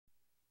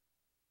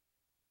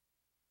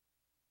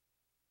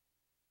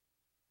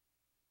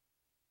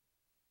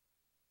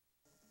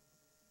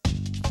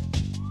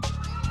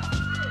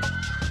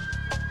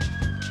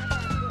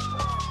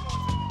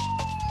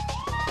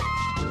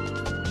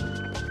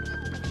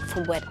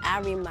From what I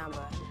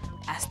remember,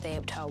 I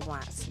stabbed her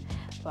once.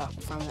 But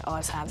from the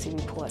autopsy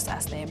reports, I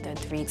stabbed her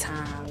 3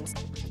 times.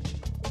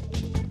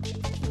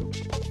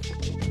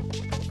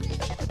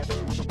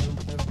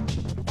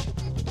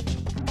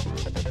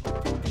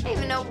 I didn't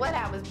even know what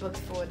I was booked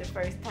for the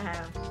first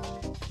time.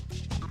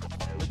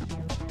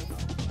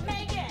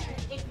 Megan,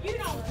 if you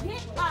don't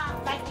get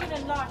up, like you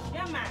done lost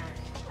your mind.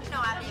 You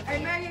know I live.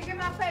 Hey, Megan, get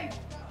my face.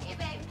 Here,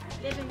 baby.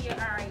 Live in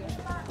your area.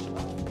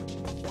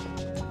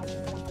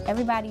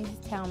 Everybody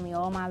used to tell me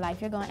all my life,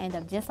 you're gonna end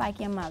up just like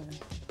your mother.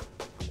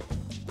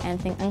 And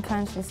I think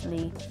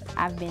unconsciously,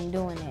 I've been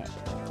doing it.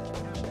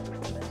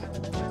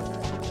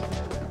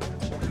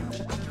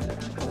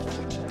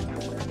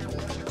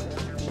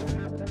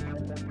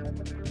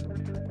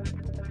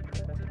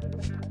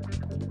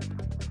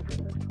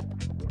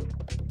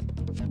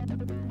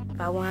 If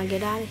I want to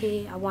get out of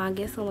here, I want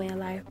to get somewhere in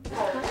life.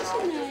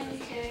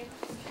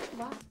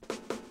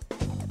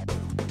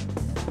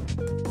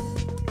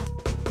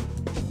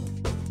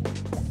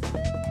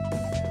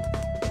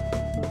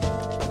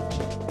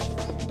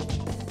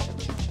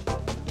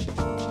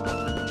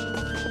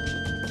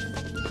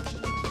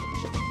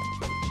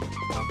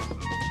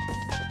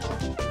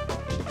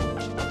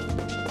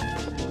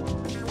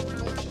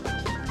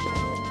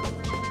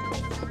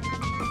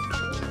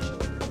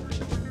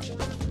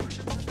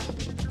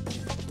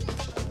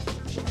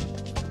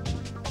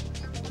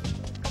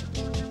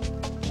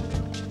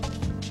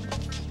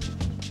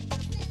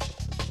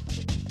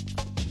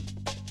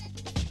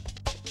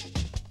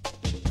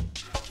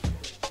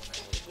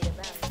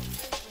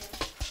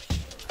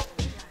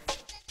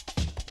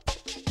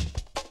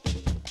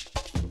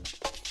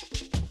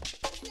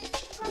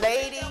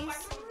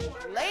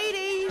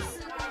 Ladies,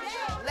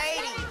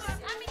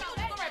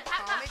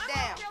 calm it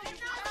down.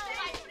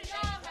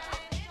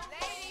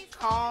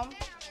 Calm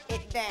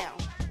it down.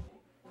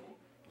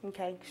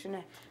 Okay,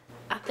 Shanae.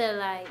 I feel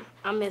like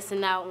I'm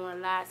missing out on a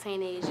lot of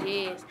teenage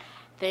years,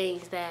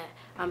 things that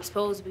I'm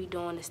supposed to be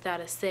doing instead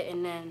of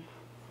sitting in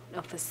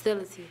a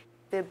facility.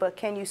 But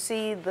can you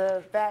see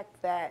the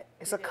fact that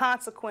it's a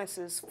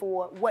consequences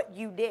for what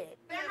you did?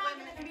 They're not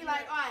gonna be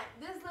like, all right,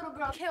 this little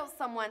girl killed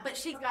someone, but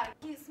she's got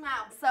a cute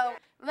smile, so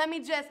let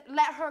me just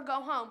let her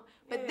go home.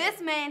 But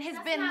this man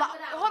has been locked.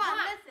 Hold on,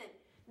 listen.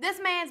 This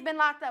man's been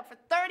locked up for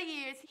 30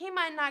 years. He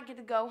might not get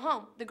to go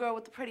home. The girl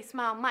with the pretty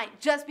smile might,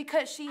 just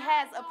because she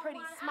has a pretty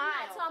smile.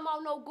 I'm not talking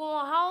about no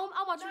going home.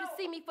 I want you to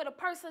see me for the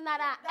person that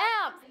I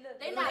am.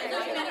 They're not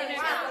looking at me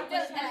as the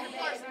person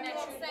that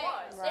you say.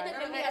 They're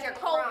looking at me as a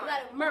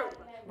cold-blooded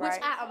murderer, which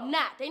I am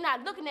not. They're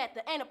not looking at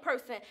the inner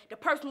person, the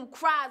person who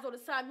cries all the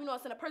time, you know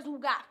what I'm saying, the person who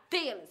got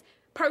feelings.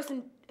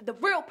 The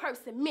real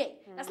person, me.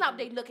 That's not what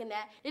they looking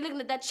at. They looking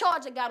at that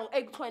charge I got on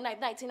April 29th,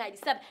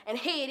 1997, and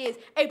here it is,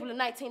 April of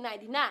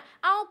 1999.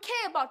 I don't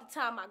care about the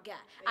time I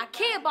got. I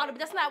care about it, but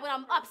that's not what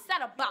I'm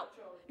upset about.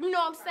 You know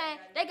what I'm saying?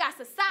 They got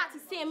society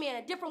seeing me in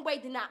a different way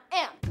than I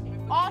am.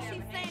 All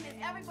she's saying is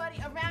everybody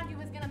around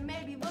you is gonna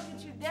maybe look at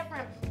you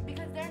different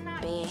because they're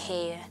not. Being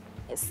here,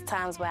 it's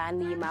times where I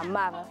need my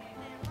mother,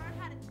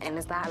 and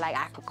it's not like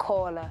I can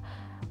call her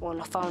on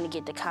the phone to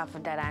get the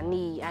comfort that I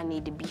need. I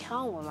need to be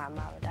home with my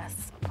mother.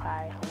 That's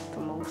probably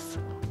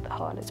the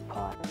hardest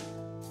part.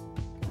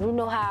 You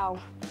know how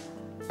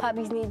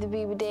puppies need to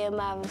be with their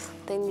mothers.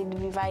 They need to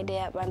be right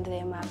there up under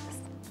their mothers.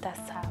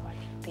 That's how I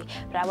need to be.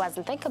 But I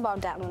wasn't thinking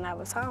about that when I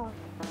was home.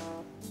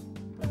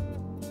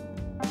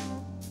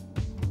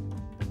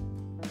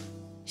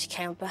 She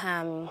came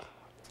behind me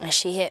and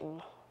she hit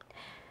me.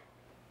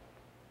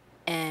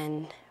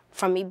 And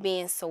from me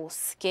being so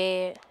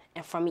scared,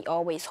 and from me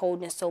always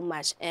holding so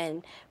much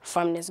in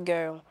from this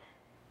girl,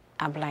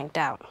 I blanked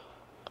out.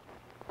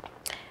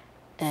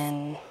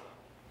 And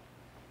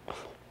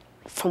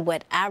from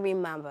what I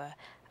remember,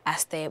 I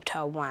stabbed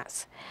her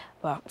once.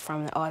 But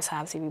from the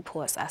autopsy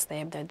reports, I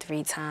stabbed her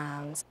 3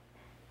 times.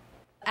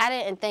 I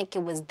didn't think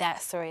it was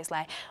that serious.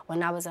 Like,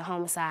 when I was a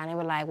homicide, they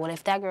were like, well,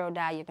 if that girl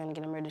died, you're gonna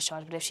get a murder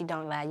charge, but if she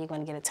don't die, you're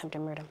gonna get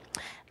attempted murder.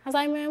 I was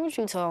like, man, what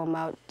you talking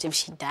about? If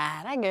she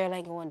died, that girl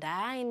ain't gonna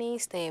die. I ain't even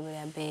stab her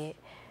that bad.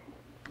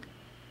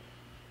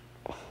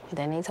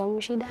 Then they told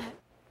me she died.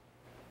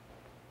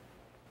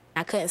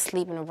 I couldn't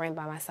sleep in a room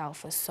by myself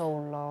for so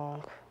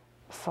long,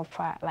 for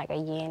probably like a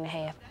year and a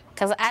half,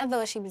 because I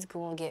thought she was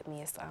going to get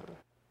me or something.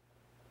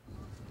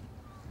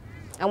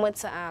 I went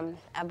to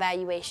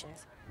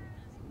evaluations,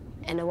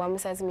 and the woman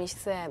said to me, she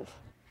said,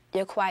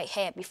 you're quite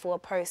happy for a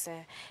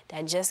person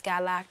that just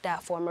got locked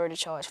up for a murder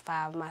charge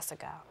 5 months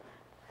ago.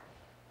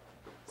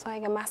 So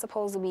like, am I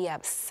supposed to be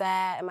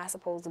upset? Am I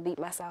supposed to beat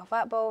myself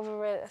up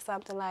over it or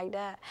something like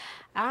that?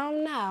 I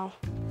don't know.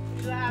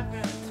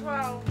 11,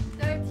 12,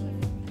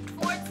 13,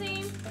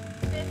 14,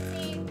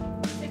 15,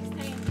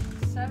 16,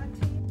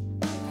 17.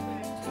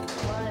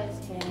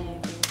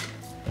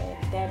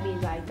 That'd be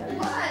like the...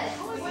 What?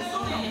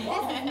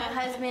 This is my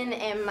husband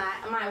and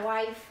my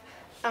wife.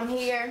 I'm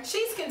here.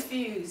 She's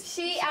confused.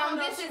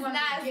 This is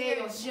Nazir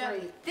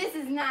Jones. This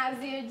is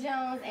Nazir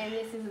Jones, and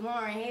this is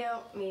Lauren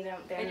Hill. Meet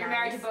them. And you're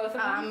married to both of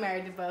them? I'm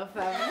married to both of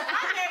them.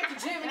 I'm married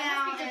to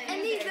Juvenile.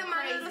 And these are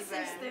my little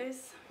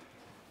sisters.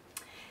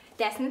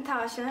 That's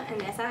Natasha,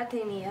 and that's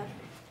Artenia.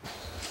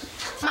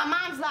 My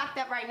mom's locked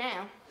up right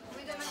now.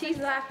 She's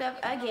locked up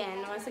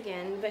again, once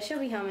again, but she'll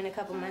be home in a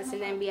couple months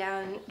and then be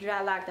out and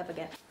dry locked up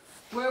again.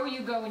 Where will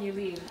you go when you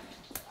leave?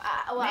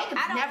 Well, I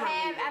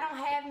don't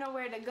have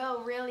nowhere to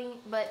go really,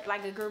 but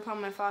like a group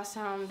home and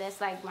foster home,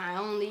 that's like my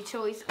only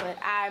choice. But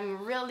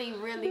I'm really,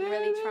 really,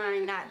 really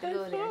trying not to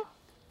go there.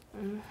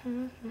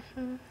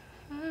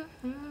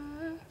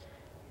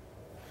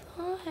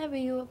 Forever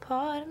you a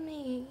part of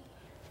me.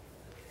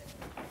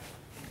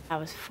 I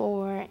was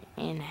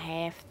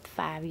 4.5,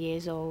 5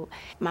 years old.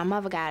 My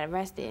mother got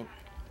arrested,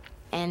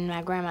 and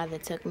my grandmother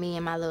took me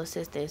and my little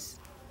sisters.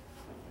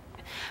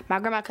 My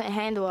grandma couldn't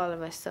handle all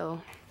of us, so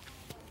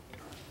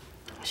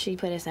she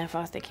put us in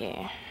foster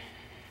care.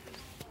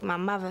 My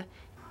mother,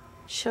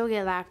 she'll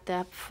get locked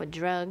up for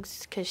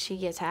drugs because she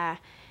gets high,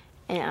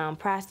 and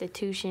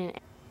prostitution.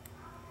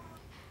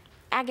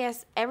 I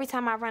guess every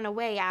time I run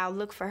away, I'll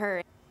look for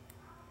her.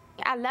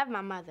 I love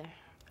my mother.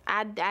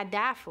 I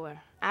die for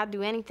her. I'll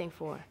do anything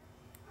for her.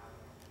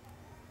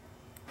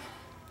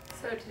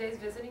 So today's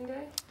visiting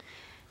day?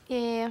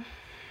 Yeah,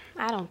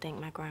 I don't think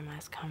my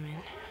grandma's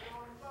coming.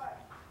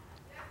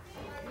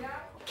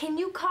 Can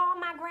you call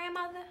my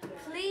grandmother,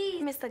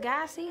 please, Mr.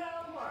 Gassi?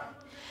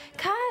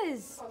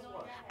 'Cause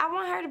I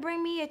want her to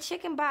bring me a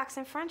chicken box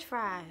and French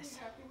fries.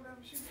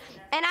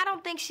 And I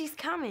don't think she's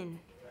coming.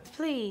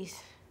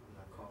 Please.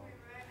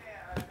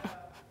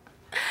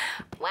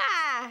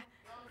 Why?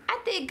 I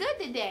did good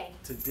today.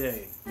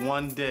 Today,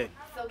 one day.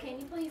 So can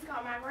you please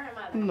call my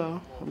grandmother?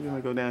 No, I'm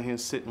gonna go down here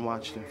and sit and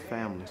watch their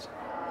families.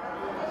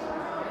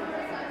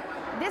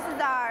 This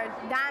is our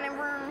dining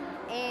room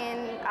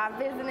and our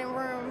visiting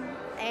room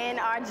and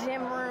our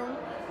gym room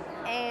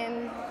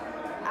and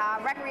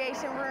our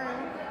recreation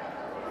room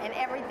and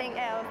everything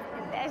else.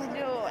 And that's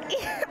Joy.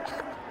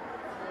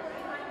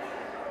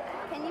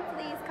 Can you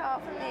please call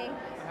for me?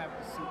 I have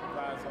to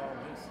supervise all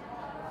this.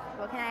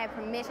 Well, can I have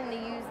permission to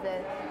use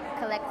the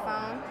collect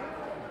phone?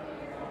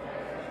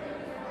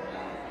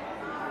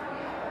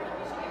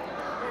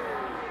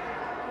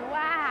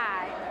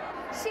 Why?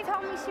 She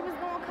told me she was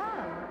gonna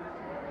come.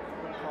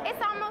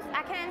 It's almost,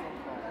 I can.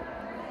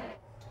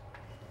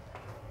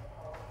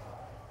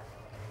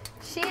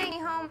 She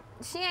ain't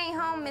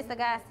home, Mr.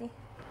 Gassi.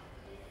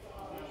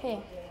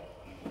 Here.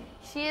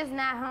 She is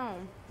not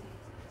home.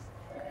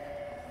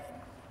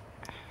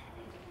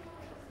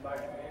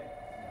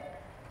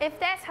 If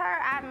that's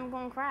her, I'm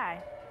gonna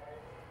cry.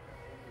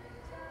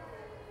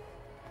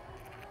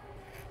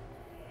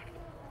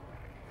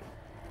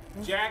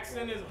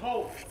 Jackson is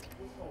hope.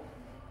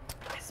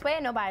 I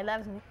swear nobody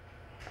loves me.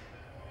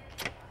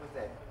 What's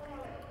that?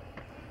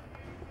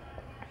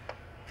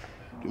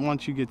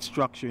 Once you get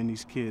structure in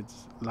these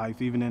kids'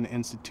 life, even in the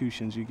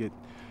institutions, you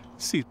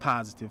see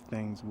positive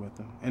things with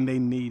them, and they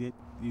need it,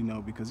 you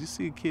know, because you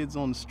see kids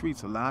on the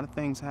streets, a lot of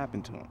things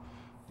happen to them.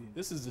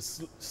 This is the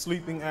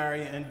sleeping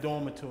area and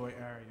dormitory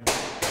area.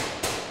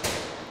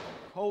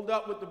 Hold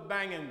up with the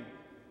banging.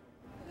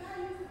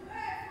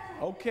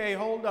 Okay,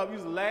 hold up.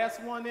 You're the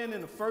last one in,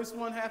 and the first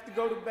one have to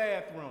go to the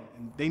bathroom.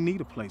 And they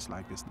need a place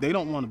like this. They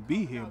don't want to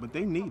be here, but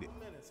they need it.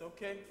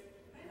 Okay.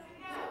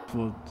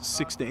 For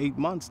 6 to 8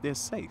 months, they're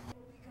safe.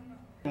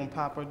 On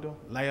Papa though,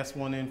 last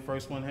one in,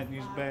 first one had to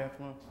use the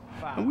bathroom.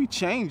 And we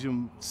change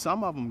them.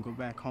 Some of them go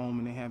back home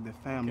and they have their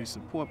family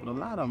support, but a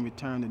lot of them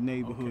return to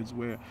neighborhoods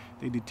where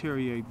they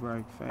deteriorate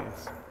very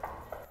fast.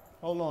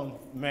 Hold on,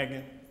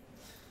 Megan.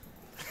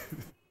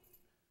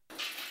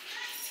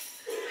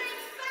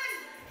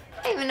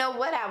 I didn't even know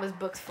what I was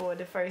booked for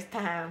the first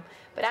time,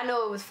 but I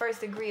know it was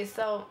first-degree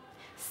assault,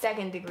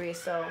 second-degree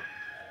assault,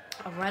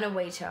 a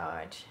runaway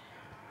charge,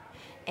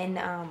 and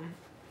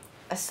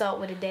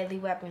assault with a deadly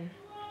weapon.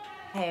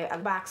 I had a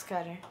box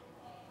cutter,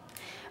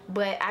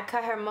 but I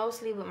cut her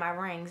mostly with my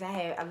rings. I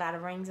had a lot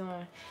of rings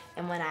on,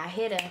 and when I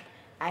hit her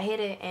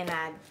and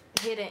I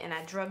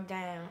drug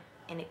down,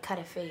 and it cut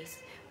her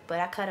face. But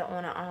I cut her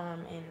on her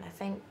arm, and I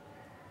think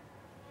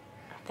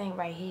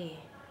right here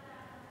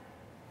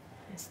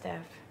and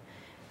stuff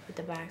with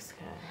the box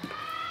cutter.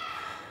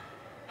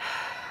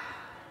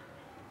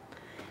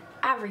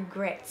 I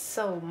regret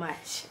so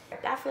much.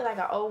 I feel like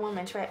an old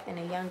woman trapped in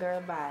a young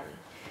girl's body.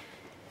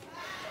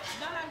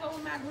 Don't I go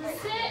with my group?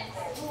 6,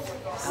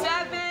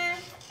 7,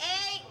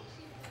 8,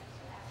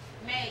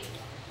 Meg.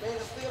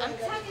 I'm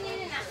tucking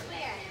in and I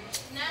swear.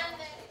 9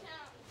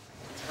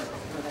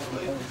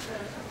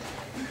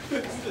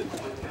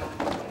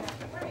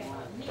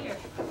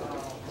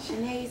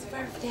 Shanae's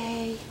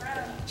birthday.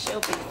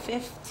 She'll be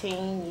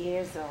 15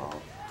 years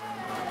old.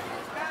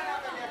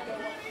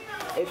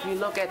 If you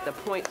look at the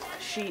point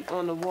sheet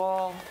on the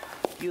wall,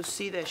 you'll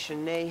see that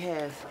Shanae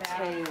has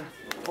attained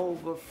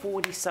over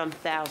 40-some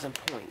thousand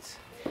points.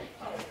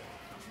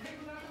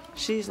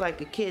 She's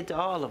like a kid to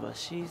all of us.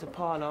 She's a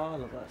part of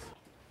all of us.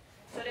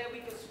 So that we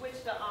can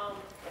switch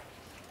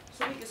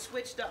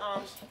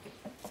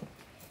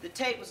the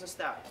tables and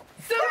stuff.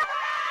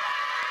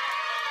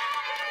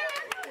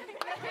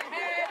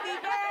 Happy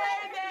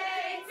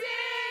birthday to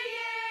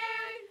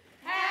you.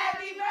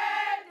 Happy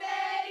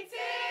birthday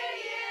to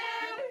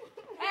you.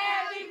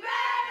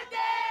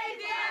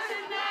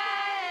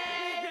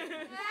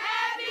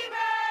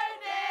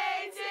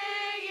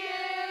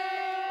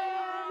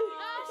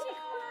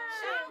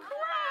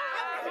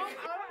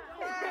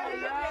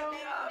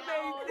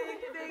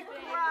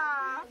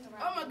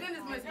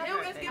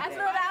 I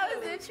thought I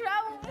was in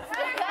trouble.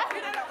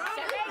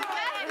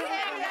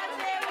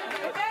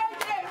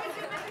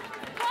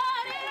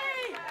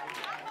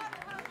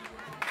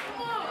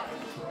 Come on.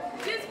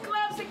 This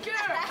club secure.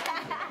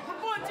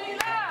 Report to you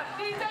live.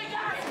 DJ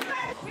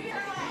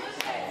guys.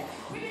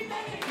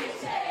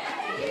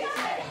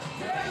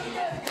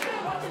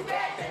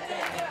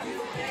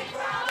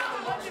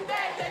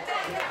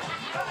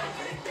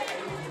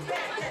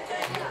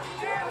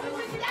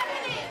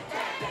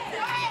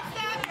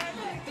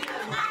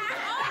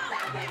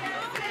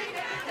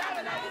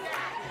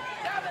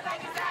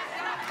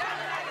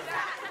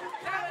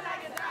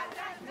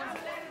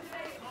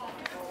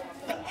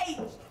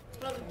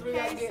 We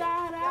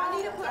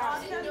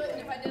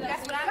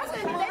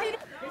need to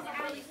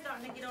get really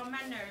starting to get on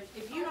my nerves.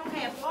 If you don't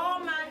have all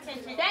my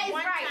attention That at is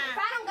one right. time, If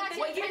I don't got your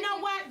well, you know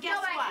what? Guess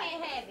nobody what?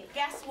 can't have it.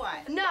 Guess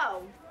what?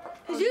 No.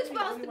 Because you're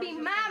supposed to be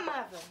my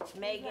mother.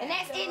 Megan. And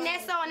that's it, and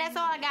that's all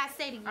I got to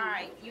say to you. All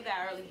right, you got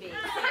early bed.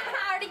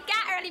 I already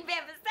got early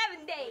bed for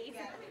 7 days.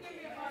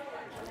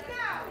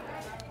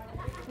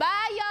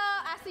 Bye,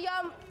 y'all. I see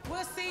y'all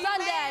We'll see you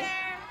Sunday.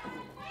 later.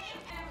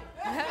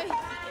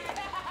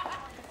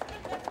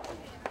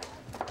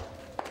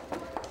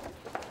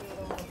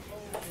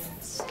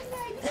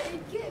 Shanae, you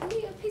didn't get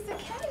me a piece of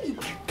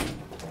cake.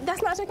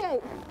 That's not your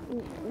cake.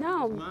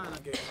 No. Mine, I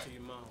gave it to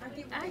your mom. I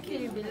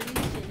can't believe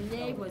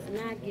Shanae was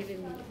not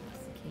giving me a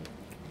piece of cake.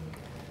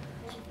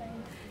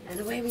 And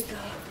away we go.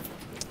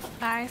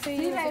 All right, see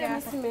See you you later,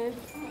 Mr. Man.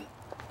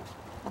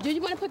 Do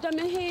you want to put them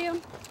in here?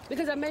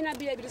 Because I may not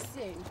be able to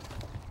sing.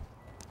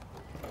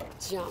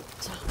 Jump,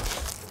 jump.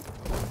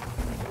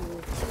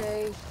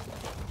 Okay.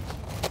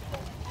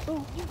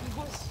 Oh,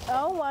 I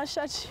don't want to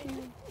shut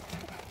you.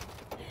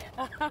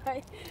 All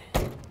right.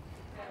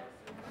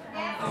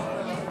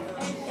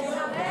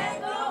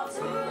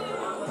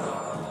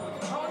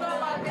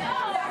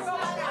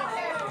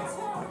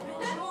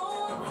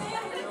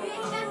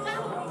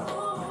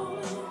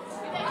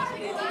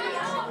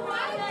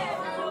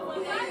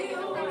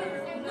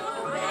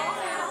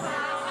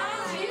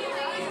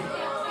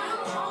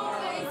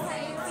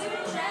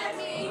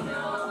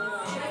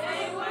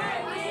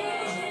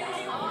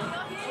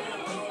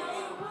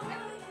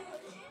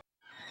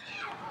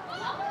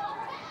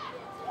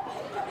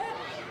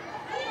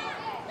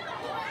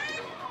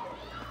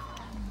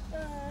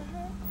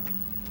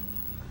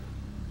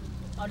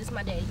 Oh, this is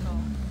my daddy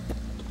phone.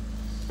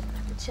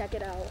 Check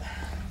it out.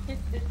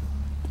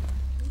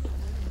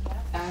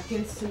 I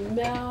can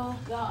smell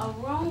the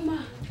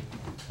aroma.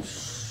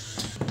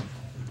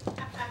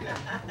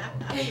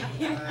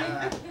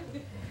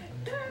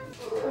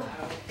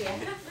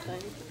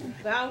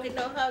 I don't get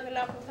no hugging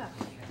up with her.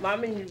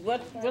 Mommy,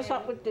 what's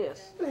up with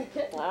this?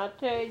 I'll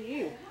tell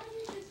you.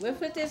 What's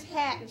with this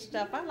hat and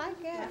stuff? I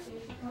like that.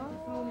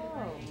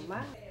 Oh,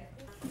 my.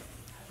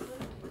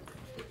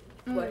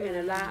 What, in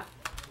a lot?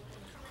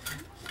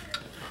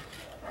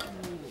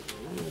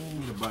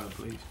 The butter,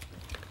 please.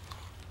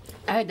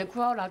 I had to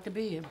crawl out the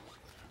bed.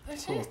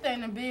 She stay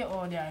in the bed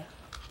all day.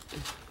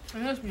 She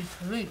must be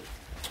asleep.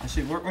 And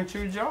she working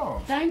 2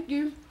 jobs. Thank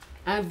you.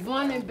 I'm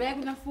running back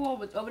and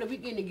forth over the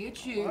weekend to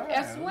get you. Wow,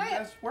 I swear.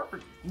 That's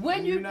work.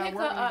 When you not pick her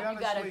working, up, you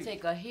gotta sleep.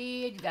 take her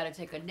head, you gotta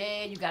take her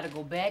dad, you gotta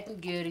go back and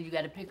get her, you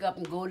gotta pick up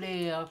and go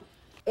there.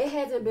 It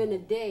hasn't been a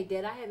day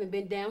that I haven't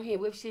been down here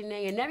with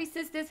Shanae, and ever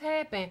since this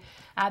happened,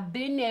 I've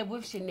been there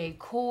with Shanae,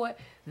 court,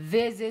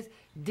 visits,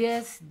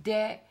 this,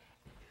 that.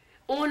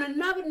 On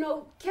another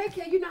note,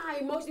 KK, you know how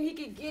emotional he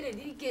could get it.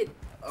 He get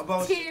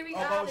teary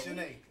about eyed.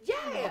 Shanae.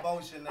 Yeah.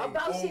 About Shanae.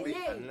 About Only.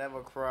 Shanae. I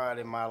never cried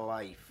in my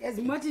life. As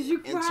much as you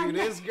cry. Into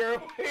this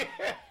girl.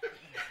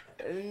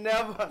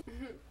 Never.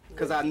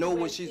 Because I know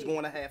what she's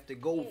going to have to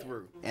go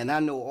through. And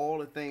I know all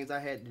the things I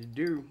had to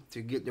do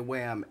to get to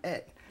where I'm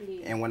at.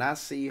 Yeah. And when I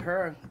see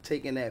her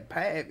taking that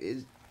path,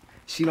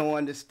 she don't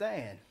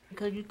understand.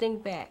 Because you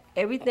think back,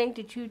 everything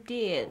that you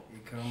did, You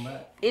come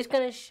back. it's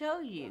going to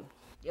show you.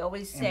 You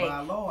always say. And by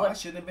law, but- I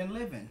shouldn't have been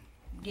living.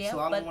 Yeah, so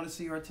I but- don't want to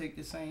see her take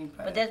the same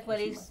path. But that's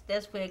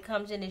where it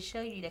comes in to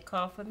show you the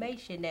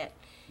confirmation that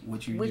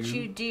what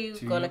you do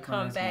to gonna your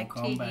come parents back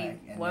gonna to come you back,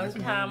 and one that's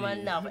what time or it is.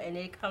 another, and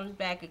it comes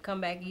back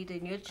either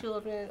in your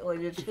children or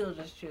your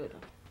children's children.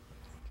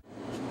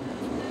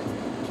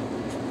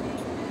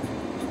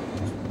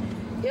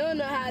 You don't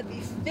know how I be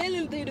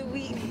feeling through the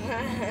week.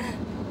 I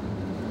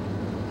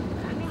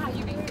know how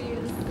you be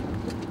feeling.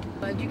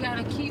 But you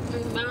gotta keep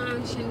in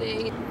mind,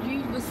 Shanae,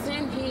 you was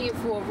sent here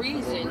for a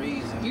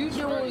reason. You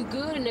doing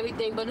good and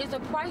everything, but there's a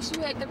price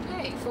you had to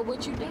pay for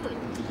what you done.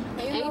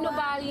 Ain't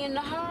nobody in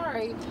the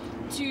hurry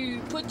to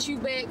put you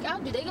back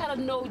out there. They gotta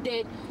know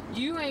that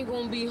you ain't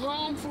gonna be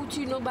harmful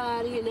to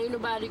nobody and ain't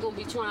nobody gonna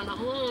be trying to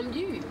harm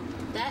you.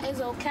 That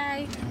is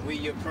okay. We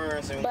your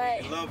parents and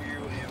But- we love you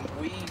and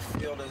we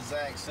feel the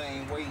exact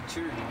same way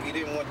too. We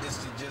didn't want this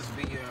to just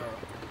be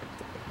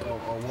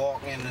a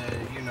walk in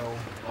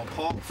a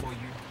park for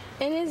you.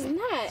 And it's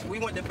not. We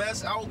want the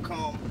best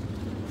outcome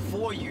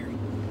for you,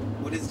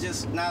 but it's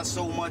just not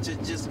so much as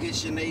just get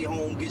Shanae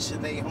home,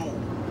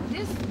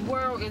 this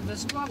world is a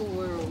struggle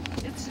world.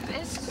 It's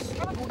a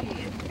struggle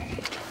here.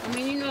 I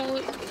mean, you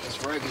know.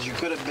 That's right, because you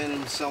could have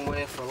been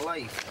somewhere for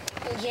life.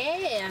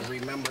 Yeah.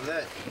 Remember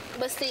that.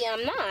 But see,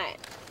 I'm not.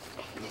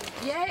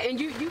 Yeah, and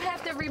you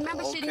have to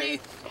remember, Okay. Shanae,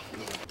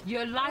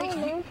 your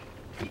life,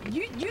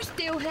 you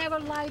still have a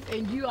life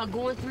and you are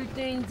going through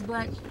things,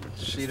 but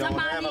She don't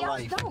somebody have a else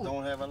life.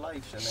 don't Have a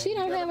life, Shanae. She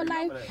don't have a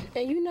life.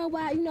 And you know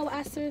why? You know what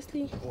I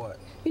seriously? What?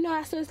 You know what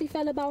I seriously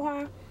felt about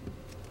her?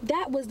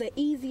 That was the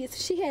easiest.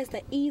 She has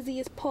the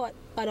easiest part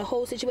of the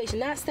whole situation.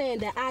 Not saying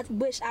that I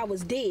wish I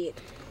was dead,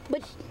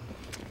 but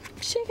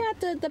she got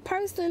the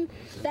person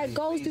that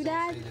goes through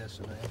that.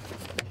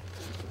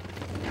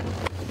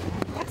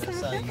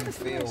 That's how you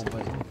feel,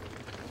 but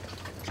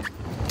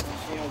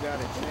she don't got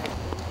it, man.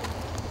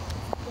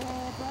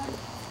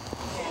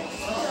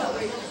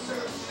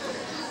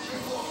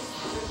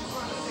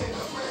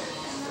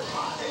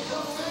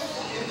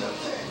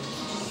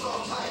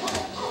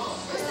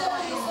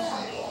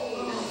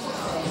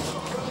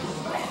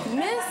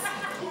 Miss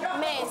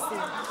Massey.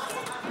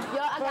 Yo,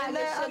 I gotta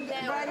get shook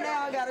down. Right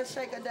now, I gotta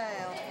shake her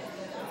down.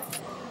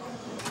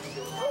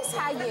 Miss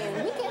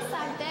Hayen, we can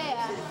stop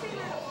there.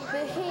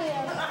 But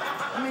here.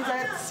 That means I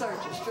have to search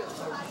her, strip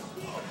search.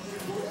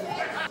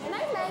 And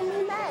they made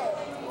me mad.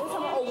 They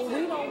told me, oh,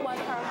 we don't want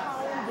her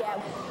home yet.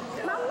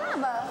 My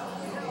mother,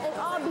 and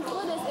all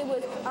before this, it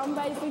was, I'm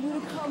ready for you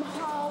to come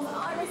home,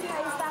 all this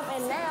kind of stuff.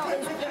 And now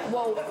it's,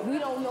 well, we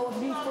don't know if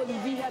we fully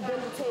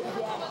rehabilitated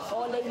yet.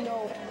 All they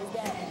know is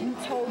that you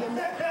told them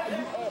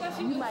that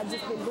you might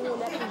just been doing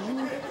that because you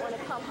want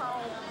to come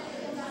home.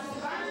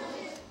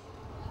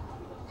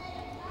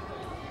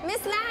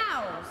 Miss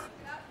Lyles.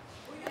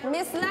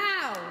 Miss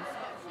Lyles.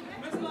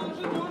 Miss Lyles,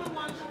 you're doing the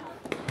one.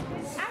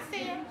 I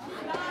see her.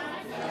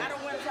 I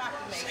don't want to talk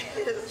to me.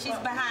 She's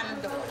behind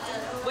the door.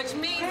 Which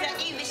means that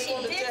either she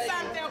did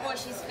something or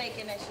she's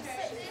faking that she's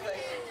sick.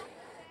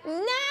 No!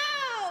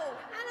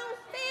 I don't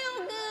feel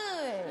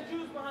good. She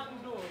was behind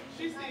the door.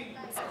 She sees.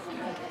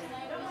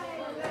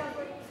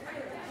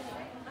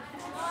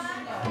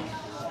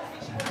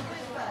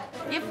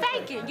 You're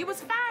faking. You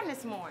was fine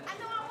this morning. I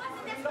know I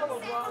wasn't. That's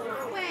what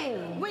I'm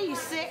saying. Were you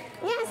sick?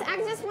 Yes, I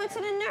just went to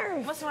the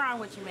nurse. What's wrong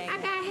with you, Megan? I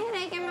got a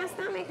headache and my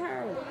stomach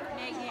hurt.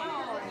 Megan,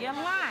 you're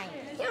lying.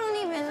 You don't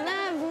even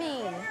love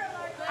me.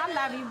 I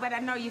love you, but I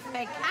know you're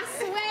faking. I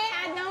swear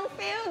I don't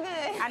feel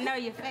good. I know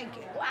you're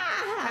faking. Why?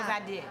 Because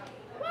I did.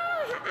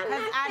 Why?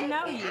 Because I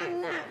know you.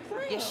 I'm not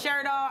playing. Your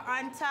shirt all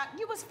untucked.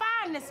 You was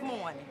fine this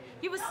morning.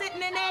 You was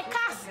sitting in there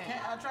cussing.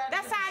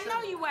 That's how I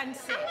know you wasn't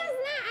sick. I was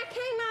not. I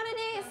came out of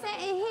there and sat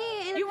in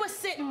here. And you was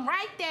sitting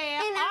right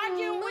there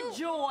arguing with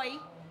Joy.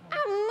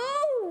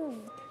 I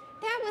moved.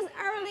 That was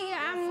earlier.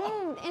 I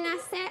moved and I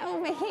sat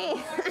over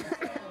here.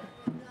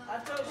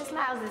 Miss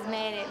Lyles is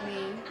mad at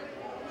me.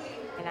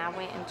 And I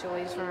went in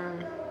Joy's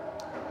room.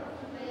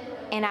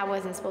 And I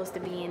wasn't supposed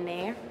to be in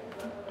there.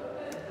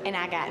 And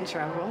I got in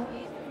trouble.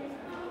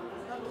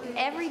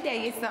 Every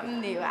day is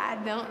something new. I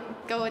don't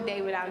go a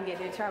day without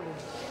getting in trouble.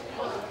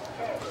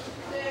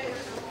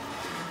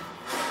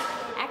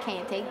 I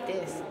can't take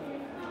this.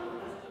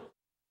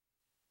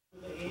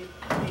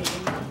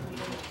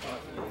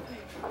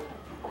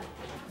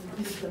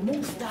 This is the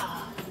new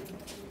star.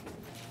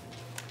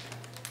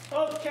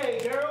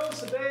 Okay,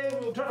 girls, today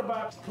we'll talk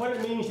about what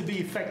it means to be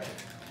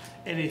effective.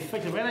 An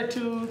effective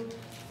attitude,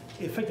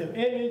 effective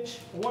image,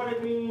 what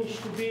it means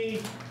to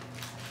be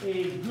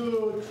a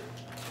good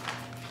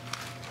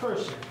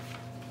person.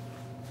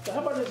 So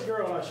how about this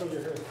girl I showed you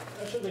her?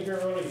 I showed the girl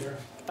earlier.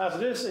 So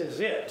this is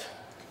it.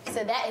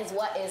 So that is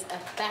what is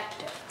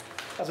effective.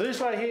 So this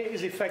right here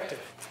is effective.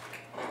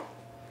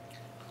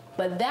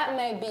 But that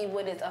may be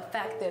what is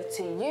effective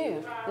to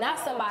you, not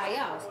somebody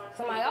else.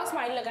 Somebody else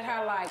might look at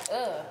her like,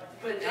 ugh,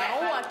 I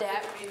don't want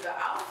that. Be the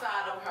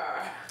outside of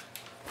her.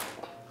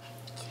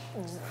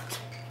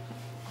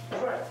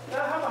 Right.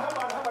 Now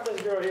how about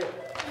this girl here?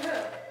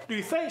 Do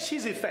you think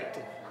she's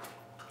effective?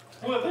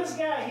 Will this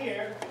guy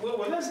here, will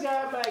this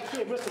guy back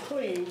here, Mr.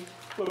 Clean,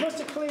 will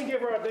Mr. Clean give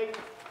her a date?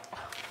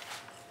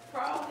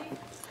 Probably.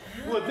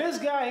 Will this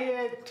guy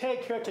here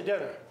take her to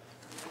dinner?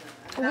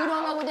 We don't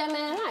know what that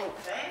man like.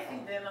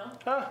 Fancy dinner.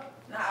 Huh?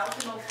 No, I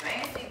don't no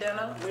fancy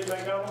dinner. Maybe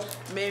McDonald's?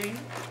 Maybe.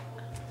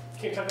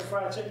 Kentucky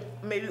Fried Chicken?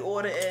 Maybe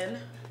order in.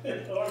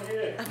 Oh,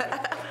 yeah.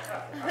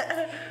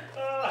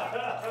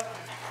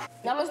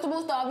 Now, Mr.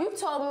 Gustav, you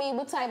told me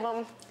what type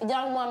of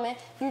young woman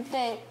you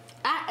think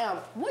I am.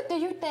 What do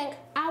you think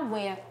I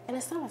wear in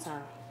the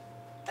summertime?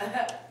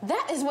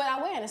 That is what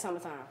I wear in the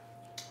summertime.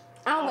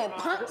 I don't wear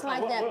pumps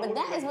like that, but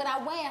that is what I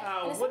wear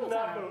in the summertime.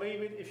 I would not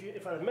believe it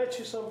if I met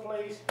you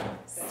someplace.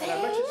 If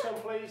I met you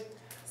someplace,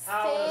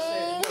 I would have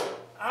said no.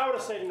 I would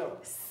have said no.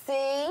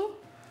 See?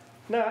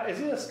 Now, is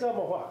he a scum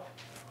or what?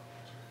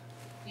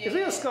 Yeah. Is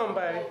he a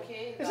scumbag?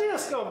 Okay. Is he a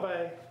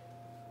scumbag?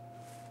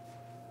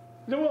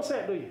 You don't want to say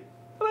it, do you?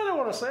 Well, I don't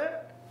want to say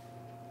it.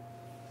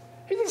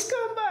 He's a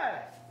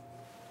scumbag.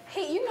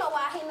 You know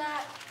why he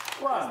not?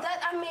 Why?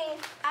 I mean,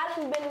 I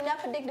done been in that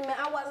predicament.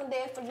 I wasn't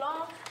there for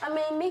long. I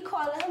mean, me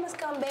calling him a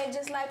scumbag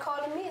just like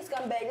calling me a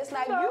scumbag. Just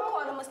like you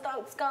called him a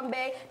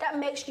scumbag, that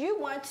makes you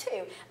one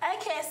too. I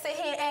can't sit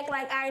here and act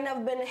like I ain't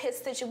never been in his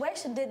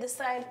situation, did the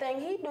same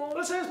thing he doing.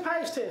 Let's say it's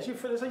past tense. You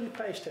feel it's like you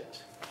past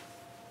tense.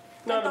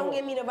 That don't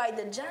give me the right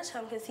to judge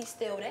him because he's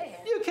still there.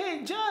 You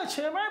can't judge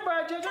him.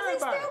 Everybody judge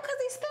everybody. Because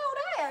he's still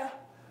there.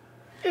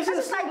 It's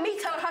just like me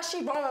telling her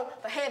she wrong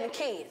for having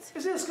kids.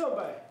 Is this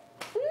scumbag?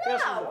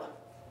 No.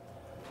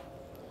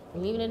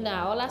 Believe it or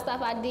not, all that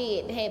stuff I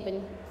did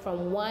happened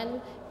from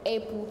one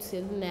April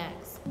to the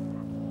next.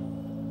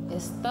 It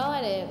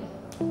started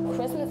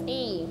Christmas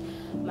Eve.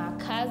 My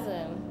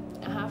cousin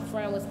and her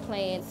friend was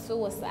playing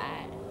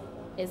suicide.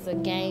 It's a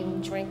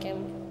game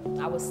drinking.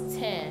 I was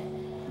 10.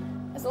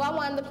 So I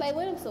wanted to play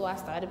with him, so I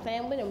started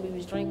playing with him. We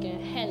was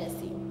drinking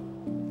Hennessy.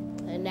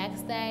 The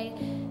next day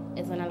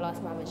is when I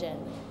lost my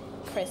virginity,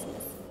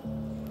 Christmas.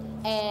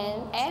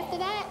 And after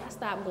that, I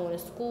stopped going to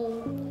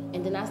school,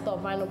 and then I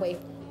started running away.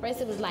 First,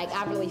 it was like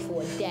I ran away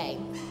for a day,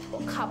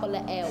 or a couple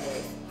of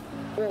hours,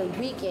 or a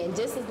weekend,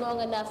 just as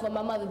long enough for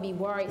my mother to be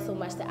worried so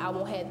much that I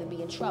won't have to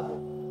be in trouble.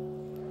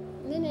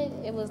 And then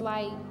it was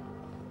like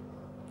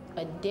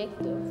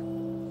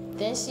addictive.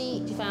 Then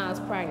she found I was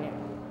pregnant.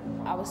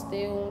 I was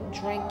still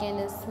drinking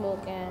and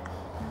smoking,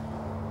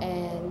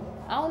 and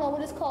I don't know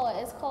what it's called.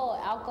 It's called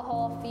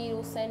alcohol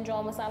fetal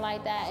syndrome or something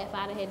like that. If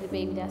I'd have had the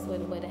baby, that's what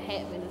would have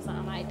happened or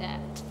something like that.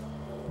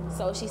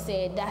 So she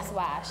said that's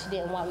why she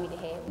didn't want me to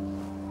have it.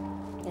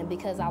 And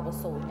because I was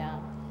so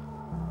young.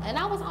 And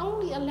I was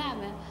only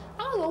 11.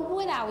 I don't know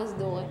what I was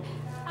doing.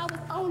 I was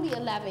only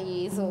 11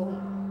 years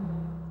old.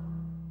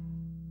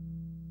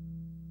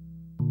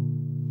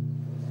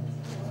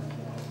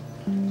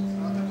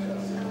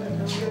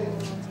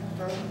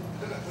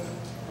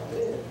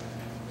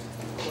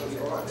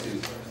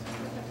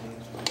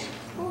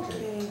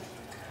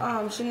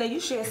 Shanae, you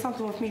shared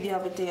something with me the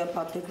other day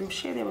about the group.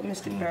 Share that with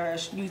Mr.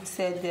 Parrish. You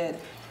said that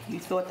you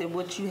thought that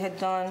what you had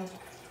done.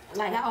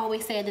 Like I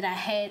always said that I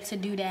had to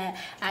do that.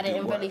 I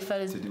didn't really feel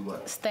as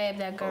stab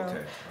that girl. Okay,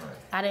 all right.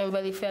 I didn't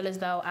really feel as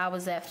though I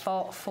was at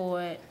fault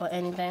for it or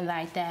anything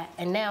like that.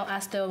 And now I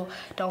still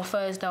don't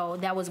feel as though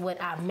that was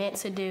what I meant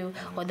to do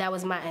or that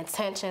was my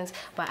intentions,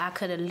 but I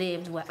could have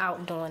lived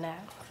without doing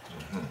that.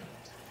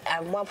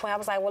 At one point I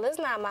was like, well, it's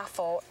not my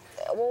fault.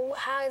 Well,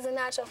 how is it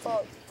not your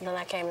fault? Then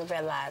I came to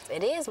realize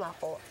it is my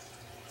fault.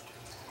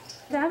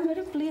 I'm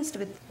very pleased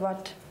with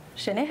what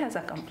Shanae has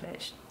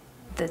accomplished.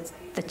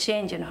 The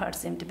change in her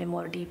seemed to be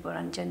more deeper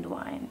and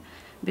genuine.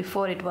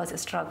 Before it was a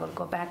struggle,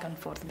 go back and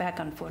forth, back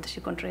and forth.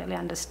 She couldn't really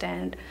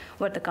understand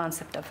what the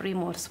concept of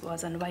remorse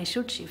was and why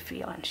should she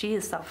feel. And she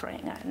is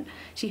suffering and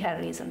she had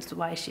reasons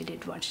why she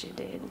did what she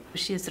did.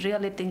 She's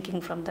really thinking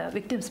from the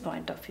victim's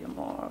point of view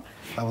more.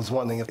 I was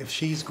wondering if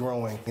she's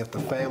growing, if the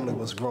family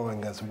was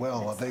growing as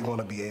well, are they going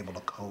to be able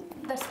to cope?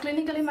 That's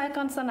clinically my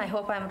concern. I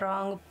hope I'm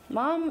wrong.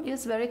 Mom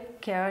is very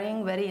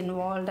caring, very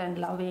involved and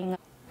loving.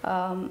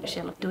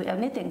 She'll do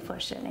anything for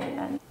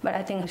Shanae, but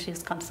I think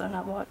she's concerned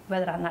about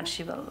whether or not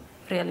she will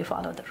really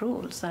follow the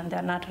rules, and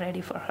they're not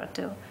ready for her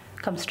to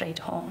come straight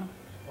home.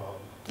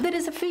 There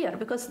is a fear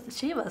because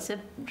she was a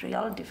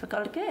real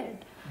difficult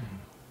kid.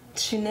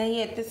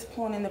 Shanae, at this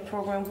point in the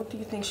program, what do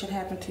you think should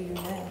happen to you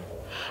now?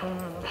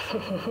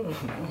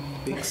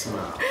 Big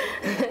smile.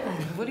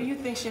 What do you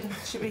think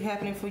should be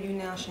happening for you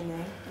now,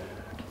 Shanae?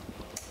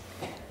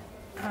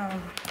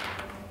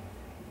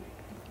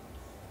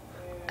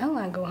 I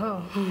want to go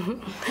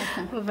home,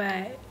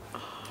 but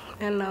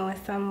I know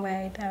in some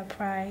way that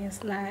probably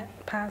is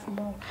not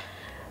possible.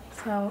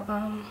 So,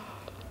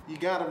 You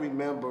got to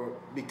remember,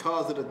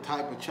 because of the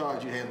type of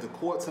charge you have, the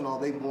courts and all,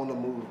 they want to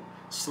move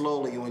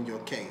slowly on your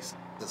case.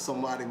 That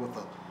somebody with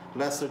a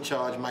lesser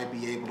charge might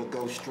be able to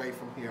go straight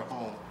from here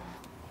home.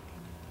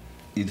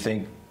 You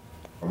think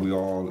we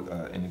all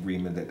in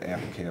agreement that the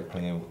aftercare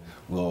plan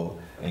will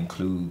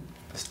include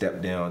a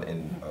step down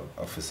in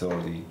a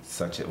facility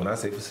such as, when I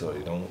say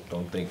facility,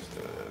 don't think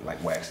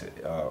like Waxter,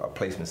 a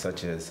placement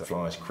such as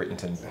Florence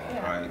Crittenton.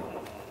 Right.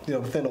 You know,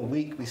 within a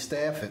week we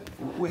staff it.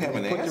 We have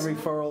an put answer. the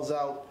referrals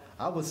out.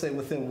 I would say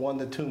within 1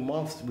 to 2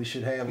 months we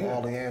should have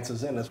all the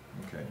answers in us.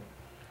 Okay.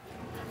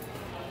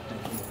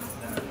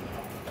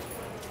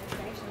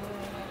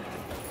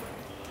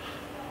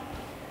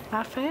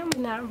 my family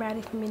not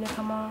ready for me to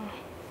come on.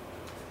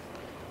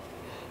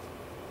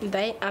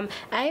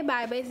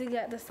 Everybody basically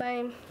got the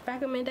same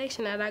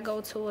recommendation that I go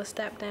to a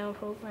step-down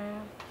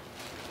program.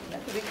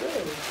 That could be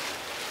good.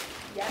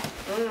 Yeah.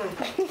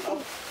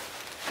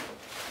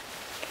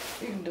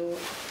 You can do it.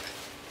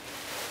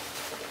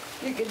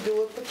 You can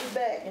do it. Put your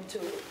back into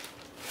it.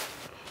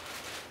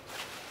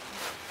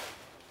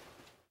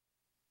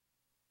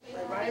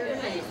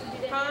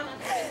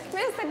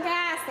 Mr.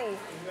 Gassy,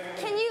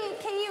 can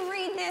you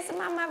read this?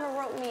 My mother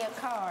wrote me a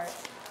card.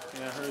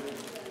 Yeah, I heard you.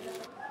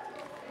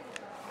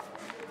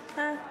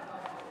 Huh?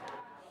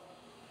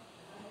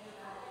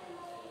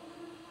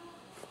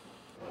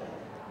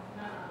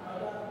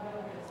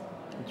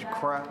 Did you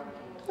cry?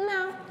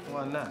 No.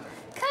 Why not?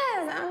 'Cause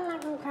Because I'm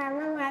not gonna cry.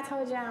 Remember I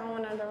told you I don't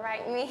want her to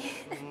write me.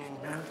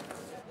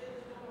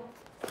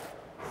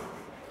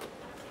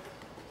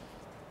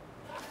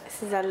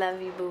 This is I love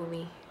you,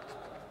 booby.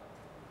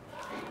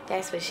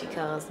 That's what she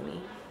calls me.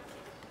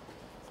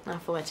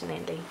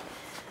 Unfortunately.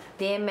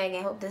 Dear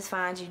Megan, hope this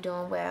finds you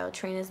doing well.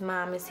 Trina's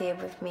mom is here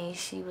with me.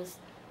 She was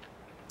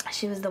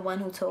the one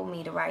who told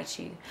me to write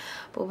you.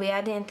 Booby,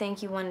 I didn't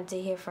think you wanted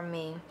to hear from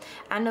me.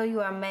 I know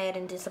you are mad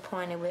and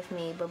disappointed with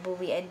me, but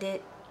Booby,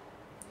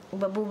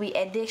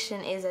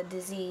 addiction is a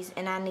disease,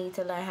 and I need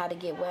to learn how to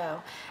get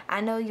well.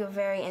 I know you're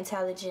very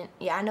intelligent.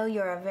 Yeah, I know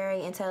you're a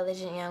very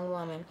intelligent young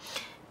woman,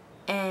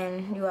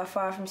 and you are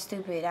far from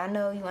stupid. I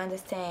know you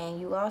understand.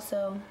 You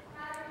also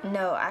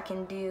know I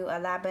can do a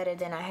lot better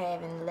than I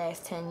have in the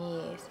last 10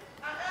 years.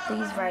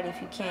 Please write if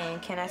you can.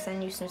 Can I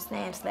send you some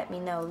stamps? Let me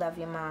know. Love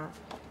your mom.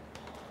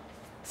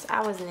 So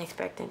I wasn't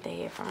expecting to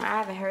hear from her. I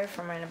haven't heard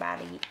from her in about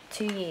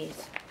 2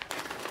 years.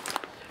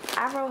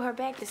 I wrote her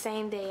back the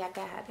same day I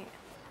got it.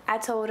 I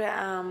told her,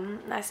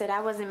 I said I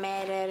wasn't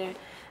mad at her.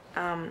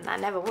 I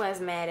never was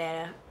mad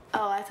at her.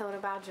 Oh, I told her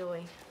about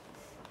Joy.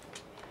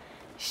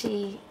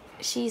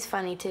 She's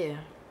funny too.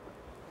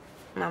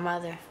 My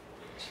mother.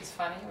 She's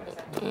funny? What does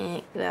that mean?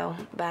 And, well,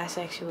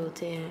 bisexual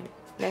too.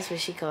 That's what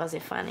she calls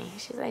it, funny.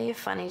 She's like, you're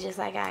funny just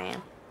like I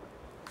am.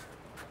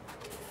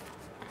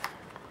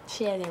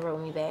 She hasn't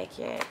wrote me back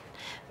yet,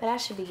 but I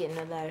should be getting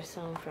a letter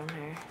soon from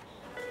her.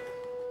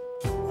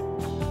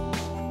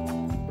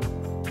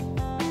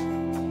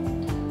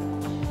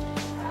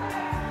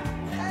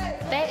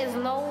 There is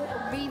no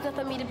reason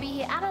for me to be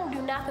here. I don't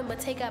do nothing but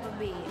take up a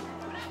bed.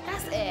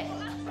 That's it.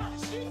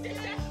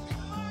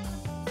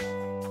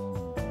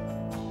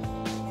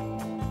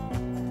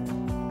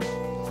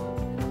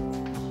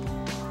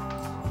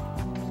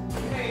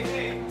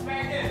 Hey,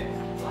 back in.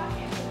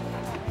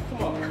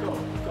 Come on, go.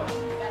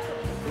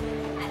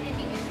 I didn't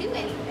even do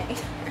anything.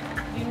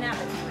 You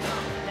never do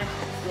it.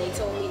 They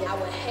told me I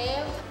would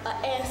have an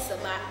answer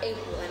by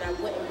April and I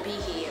wouldn't be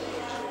here.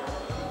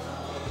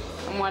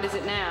 And what is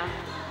it now?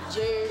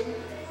 June.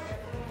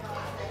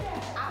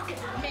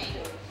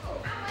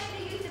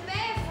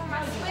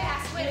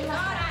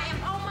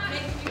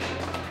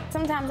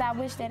 Sometimes I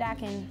wish that I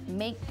can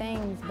make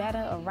things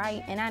better or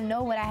right, and I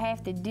know what I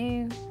have to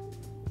do,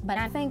 but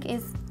I think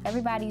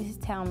everybody's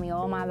telling me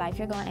all my life,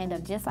 you're gonna end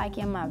up just like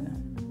your mother.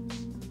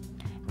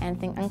 And I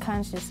think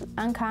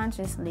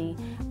unconsciously,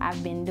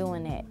 I've been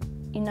doing that,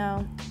 you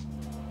know?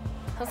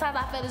 Sometimes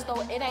I feel as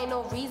though it ain't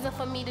no reason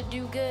for me to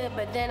do good,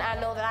 but then I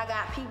know that I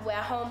got people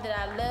at home that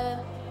I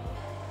love.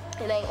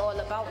 It ain't all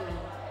about me.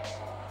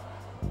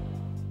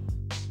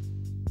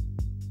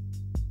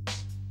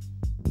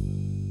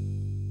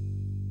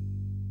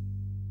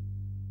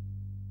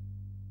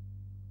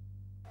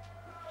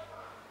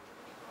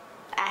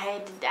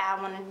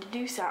 I wanted to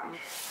do something,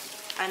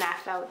 and I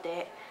felt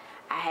that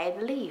I had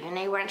to leave, and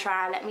they weren't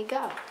trying to let me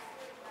go.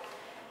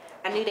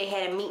 I knew they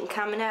had a meeting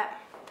coming up.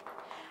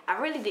 I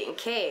really didn't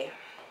care,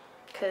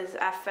 because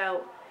I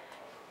felt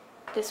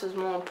this was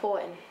more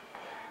important.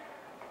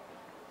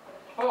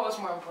 What was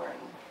more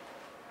important?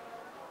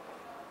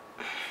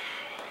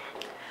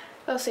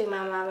 Go see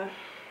my mother.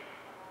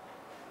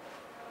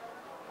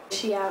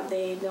 She out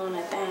there doing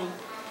her thing,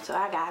 so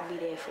I gotta be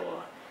there for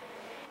her.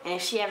 And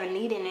if she ever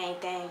needed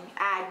anything,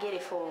 I'd get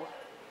it for her.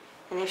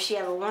 And if she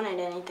ever wanted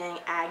anything,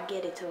 I'd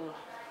get it to her.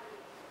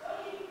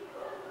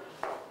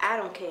 I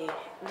don't care.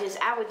 Just,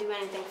 I would do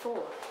anything for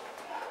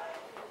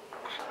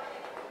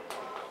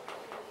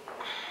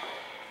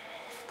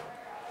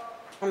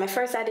her. At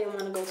first, I didn't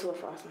want to go to a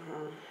foster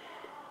home.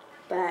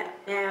 But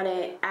now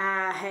that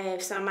I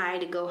have somebody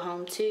to go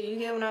home to, you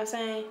get what I'm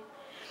saying?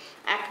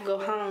 I could go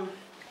home.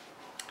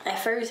 At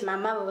first, my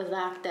mother was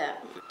locked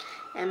up.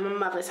 And my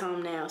mother's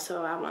home now,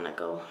 so I want to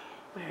go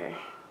with her.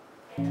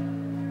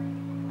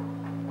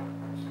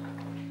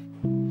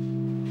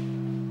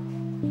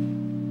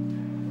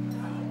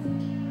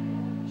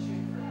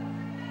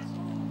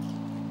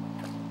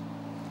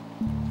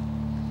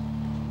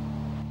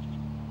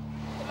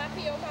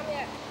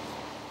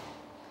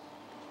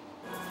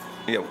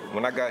 Yeah,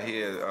 when I got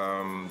here,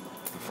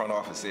 the front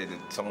office said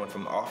that someone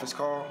from the office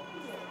called.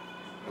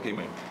 Okay,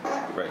 man.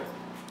 Right.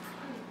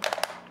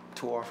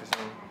 2 officers.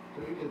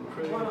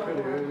 Pretty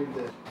early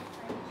day.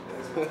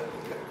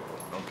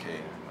 Okay.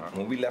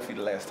 When we left you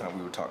the last time,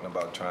 we were talking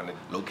about trying to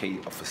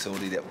locate a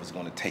facility that was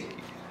going to take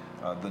you.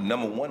 The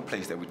 #1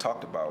 place that we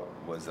talked about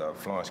was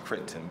Florence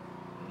Crittenton.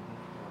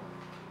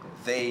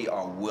 They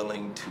are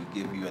willing to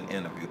give you an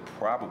interview,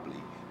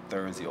 probably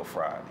Thursday or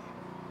Friday.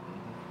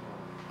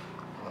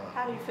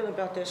 How do you feel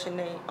about that,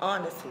 Shanae?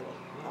 Honestly.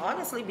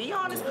 Honestly, be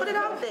honest. Put it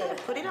out there.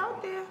 Put it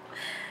out there.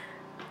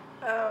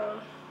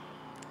 I'm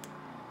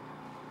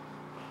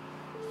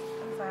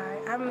sorry.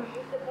 I'm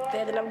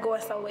there that I'm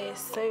going somewhere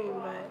soon,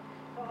 but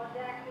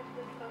yes,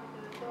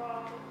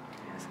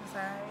 I'm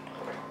sorry.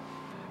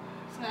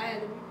 So I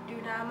had to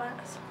do 9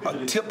 months.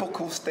 A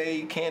typical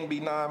stay can be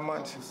 9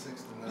 months.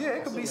 Yeah,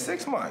 it could be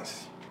 6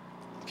 months.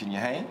 Can you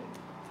hang?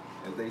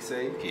 As they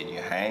say, can you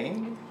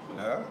hang?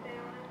 Huh?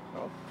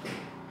 No.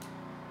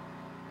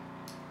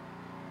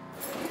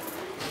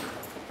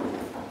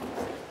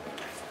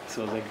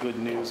 So is that good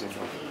news or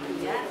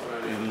what? Yeah.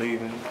 You're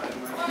leaving?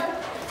 All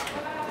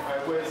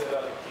right, where's that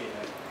other kid?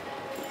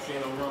 See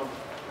him room?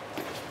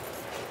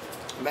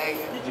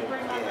 Megan. Did you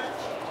bring my lunch?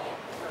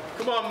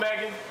 Come on,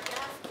 Megan.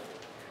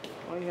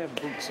 Why you have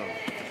boots on?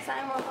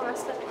 Same one for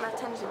my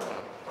tennis.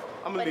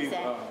 I'm What gonna is leave.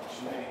 that?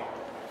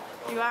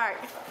 Shanae. You alright?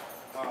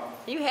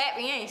 You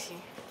happy, ain't you?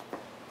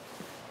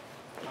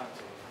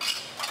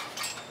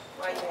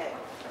 Why you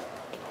happy?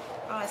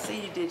 Oh, I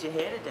see you did your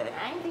hair today.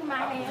 I ain't do my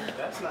hair.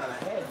 That's not a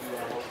head.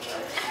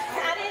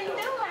 I didn't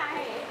do my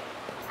hair.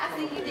 I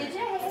see you did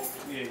your hair.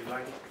 Yeah, you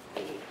like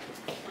it?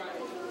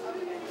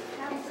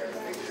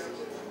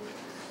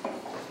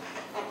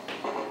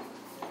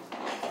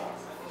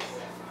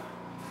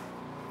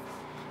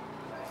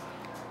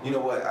 You know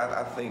what?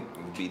 I think it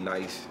would be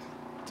nice.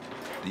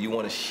 Do you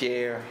want to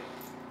share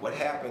what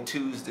happened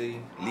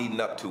Tuesday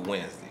leading up to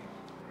Wednesday?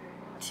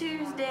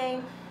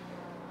 Tuesday,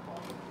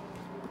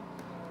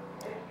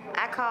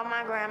 I called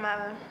my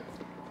grandmother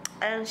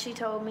and she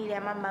told me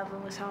that my mother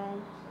was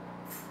home.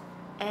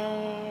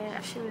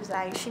 And she was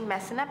like, she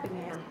messing up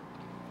again.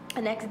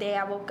 The next day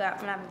I woke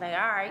up and I was like,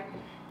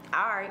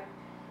 all right,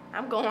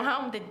 I'm going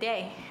home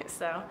today.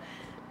 So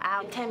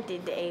I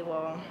attempted the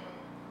AWOL.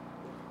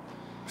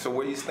 So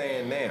where you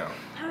staying now?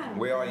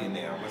 Where are you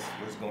now?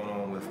 What's going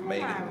on with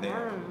Megan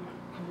now? Room.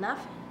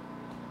 Nothing.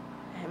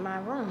 In my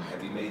room.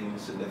 Have you made any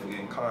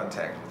significant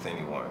contact with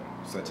anyone,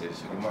 such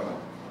as your mother?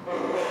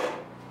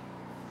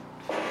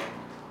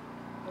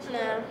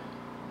 No.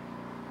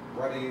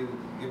 Why do you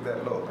give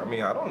that look? I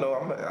mean, I don't know.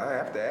 I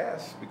have to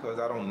ask because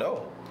I don't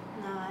know.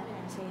 No, I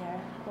didn't see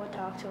her or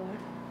talk to her.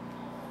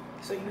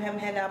 So you haven't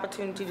had the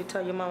opportunity to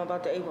tell your mom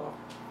about the AWOL?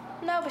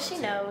 No, but she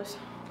knows.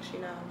 She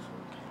knows.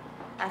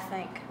 I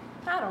think.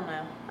 I don't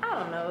know. I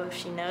don't know if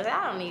she knows.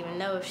 I don't even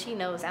know if she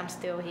knows I'm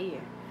still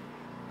here.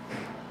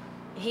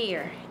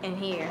 Here and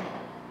here.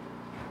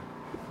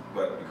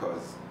 But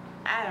because...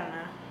 I don't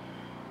know.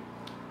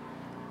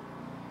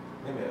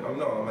 Wait a minute.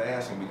 I'm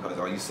asking because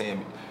are you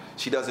saying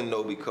she doesn't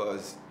know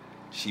because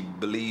she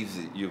believes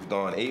that you've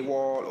gone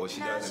AWOL or she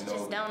doesn't know? No, she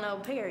just don't know,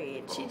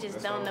 period. She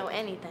just don't know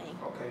anything.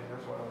 Okay,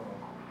 that's what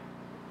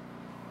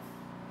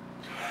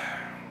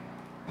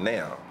I know.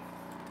 Now,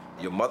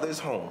 your mother is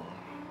home.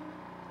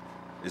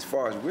 As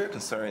far as we're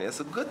concerned, it's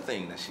a good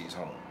thing that she's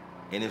home.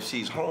 And if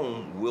she's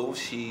home, will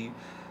she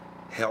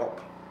help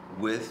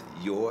with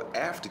your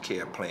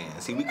aftercare plan?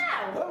 See, we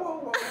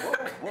whoa.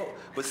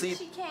 But see,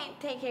 She can't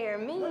take care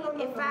of me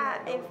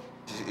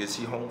is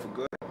she home for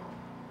good?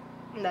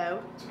 No.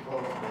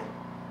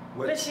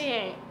 What? But she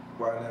ain't.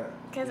 Why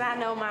not? Because I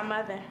know my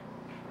mother.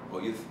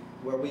 Well,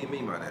 what do you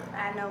mean by that?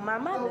 I know my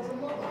mother.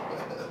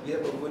 Yeah,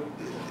 but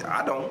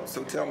I don't.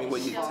 So tell me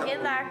what you She'll tell me.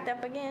 get locked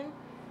up again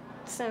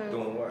soon.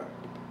 Doing what?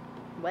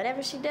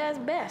 Whatever she does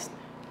best.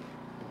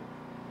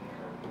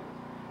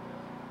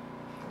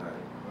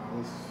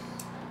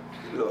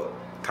 Look,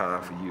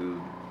 time for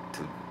you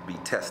to be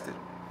tested.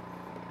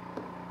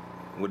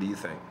 What do you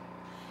think?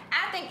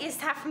 I think it's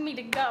time for me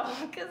to go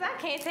because I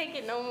can't take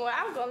it no more.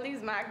 I'm going to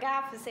lose my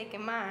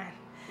godforsaken mind.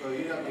 Well,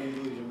 you're not going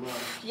to lose your mind.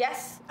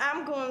 Yes,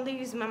 I'm going to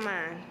lose my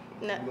mind.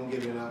 No. I'm going to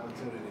give you an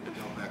opportunity to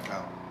go back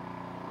out.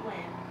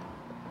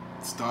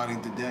 When?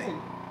 Starting today.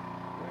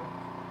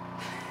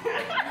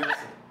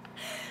 Listen,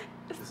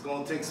 it's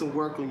going to take some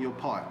work on your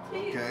part,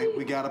 okay?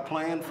 We got a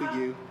plan for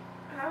you.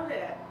 How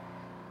that?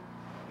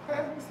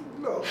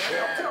 Look,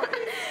 I'm telling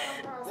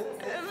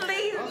you.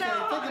 Please, okay,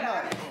 no. think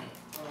about it.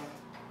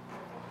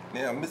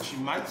 Now, Miss, You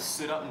might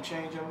sit up and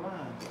change your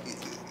mind.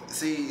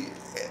 see,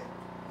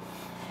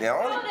 the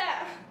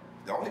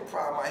only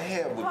problem I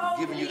have with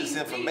giving you this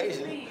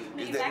information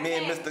is that me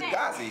and Mr.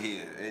 Gassi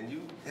here, and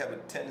you have a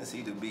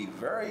tendency to be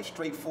very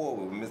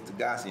straightforward with Mr.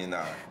 Gassi and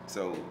I.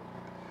 So,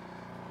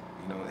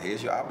 you know,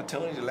 here's your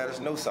opportunity to let us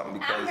know something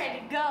because I'm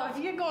ready to go.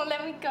 If you're going to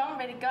let me go, I'm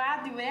ready to go.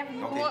 I'll do whatever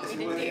you want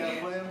me to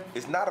do.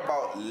 it's not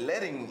about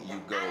letting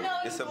you go. I know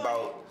It's you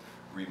about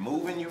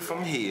removing you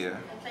from here.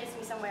 And place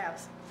me somewhere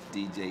else.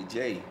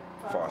 DJJ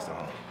foster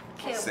home.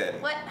 Care Said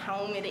it. what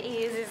home it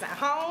is. It's a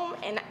home,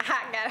 and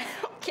I got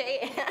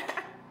okay.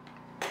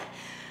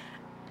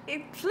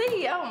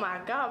 Please, oh my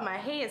God, my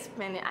head's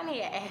spinning. I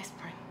need an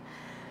aspirin.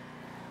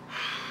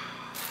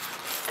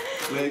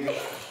 Megan,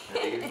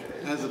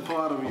 as a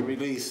part of your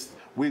release,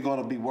 we're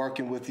going to be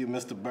working with you,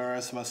 Mr.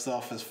 Burris,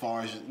 myself, as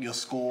far as your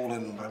school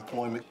and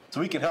employment, so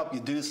we can help you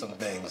do some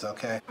things,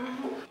 okay?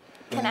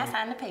 Can I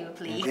sign the paper,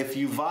 please? If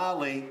you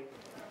violate,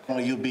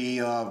 you'll be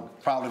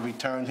probably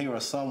returned here or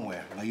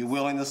somewhere. Are you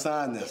willing to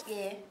sign this?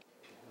 Yeah.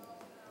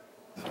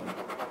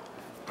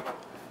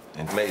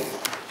 And Megan.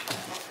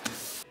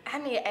 I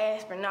need an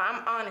aspirin. No,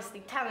 I'm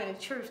honestly telling the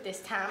truth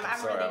this time. I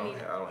Sorry, really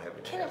need I don't have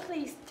it. Can you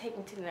please take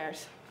me to the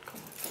nurse?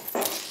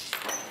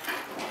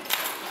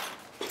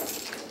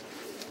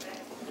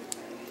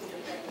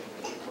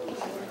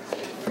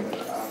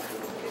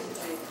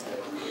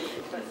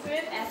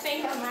 I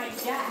think I might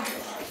die.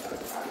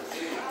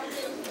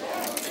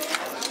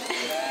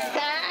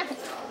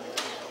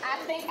 I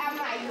think I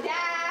might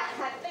die.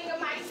 I think I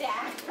might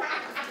die.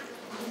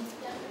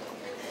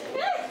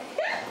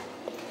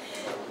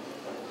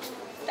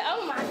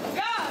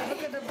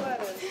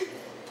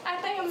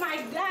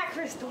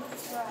 Crystal.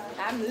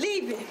 I'm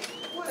leaving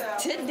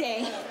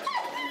today.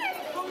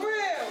 For real.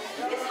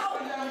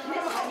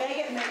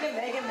 Megan. Miss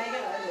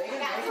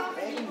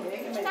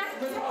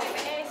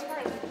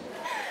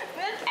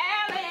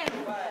Allen,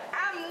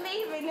 I'm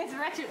leaving this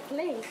wretched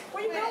place.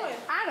 Where you going?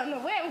 I don't know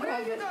where I'm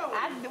going.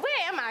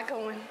 Where am I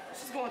going?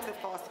 She's going to the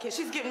foster care.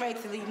 She's getting ready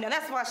to leave. Now,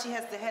 that's why she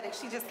has the headache.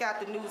 She just got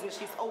the news and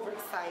she's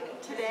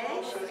overexcited.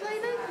 Today, she's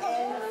leaving?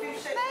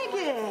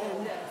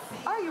 Megan,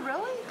 are you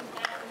really?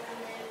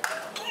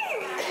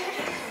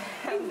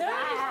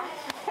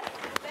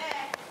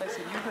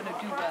 Listen, you're going to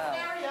do well.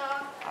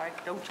 All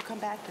right, don't you come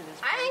back to this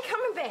place. I ain't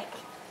coming back.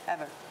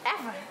 Ever.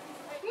 Ever.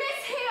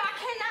 Miss Hill, I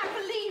cannot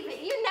believe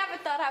it. You never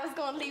thought I was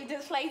going to leave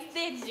this place,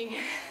 did you?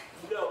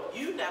 No,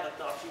 you never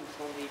thought she was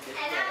going to leave this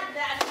place. And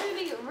I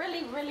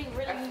really.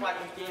 That's why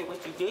you did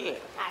what you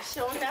did. I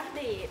sure enough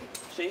did.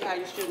 See how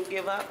you shouldn't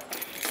give up?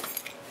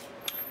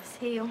 Miss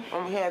Hill.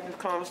 And we had this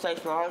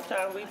conversation all the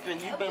time. You've been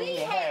here We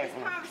had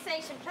this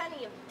conversation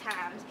plenty of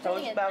times. So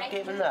it's about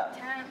giving up.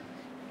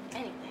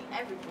 Anything,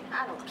 everything.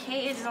 I don't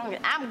care. As long as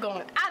I'm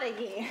going out of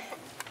here.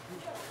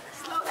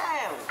 Slow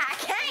down. I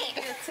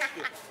can't.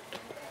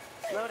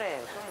 Slow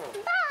down. Come on.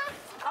 Bye.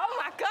 Oh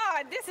my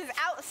God, this is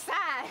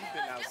outside. You've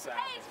been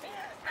outside.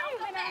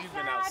 You've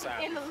been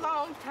outside in a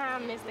long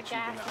time, Mr.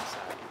 Guy.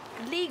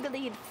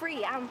 Legally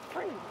free. I'm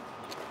free.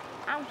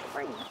 I'm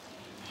free.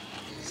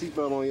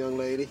 Seatbelt on, young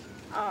lady.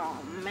 Oh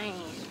man.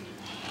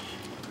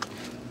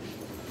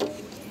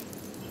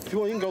 If you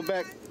want, you can go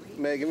back,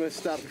 Megan. Let's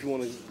stop if you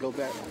want to go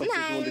back. If you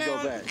want to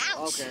go back.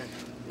 Ouch. Okay.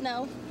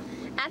 No,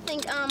 I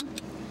think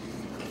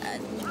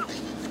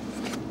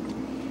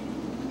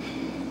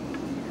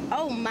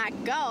oh my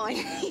God.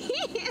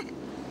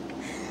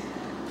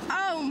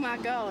 Oh my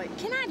God.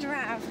 Can I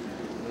drive?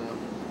 No.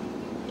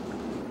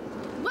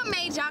 What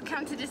made y'all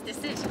come to this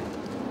decision?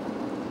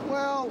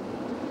 Well,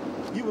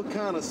 you were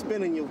kind of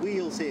spinning your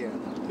wheels here.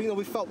 You know,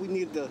 we felt we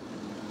needed to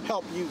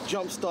help you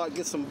jumpstart,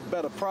 get some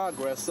better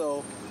progress.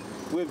 So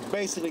we're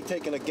basically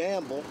taking a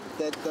gamble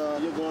that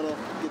you're going to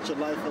get your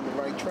life on the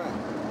right track.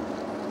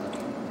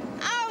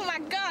 Oh my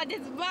God,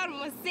 this is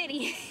Baltimore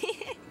City.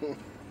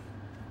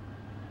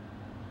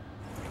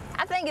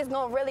 I think it's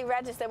gonna really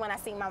register when I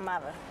see my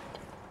mother.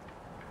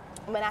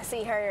 When I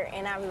see her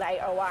and I'm like,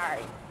 oh, all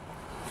right,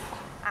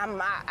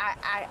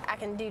 I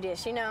can do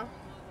this, you know?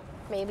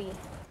 Maybe.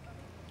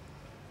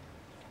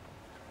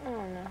 I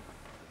don't know.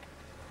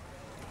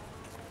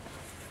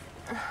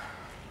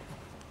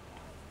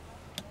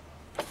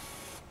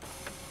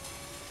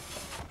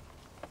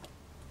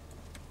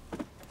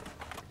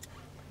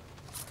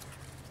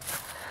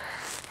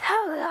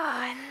 Oh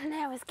God,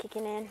 that was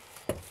kicking in.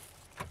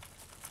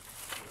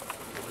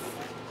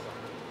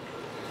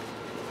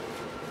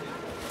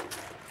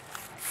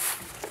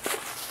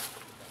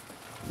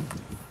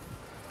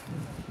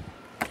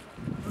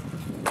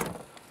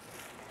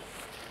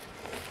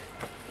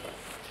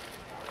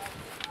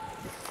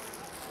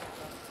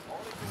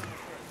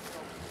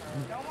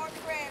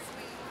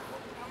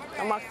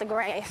 Don't walk the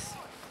grass.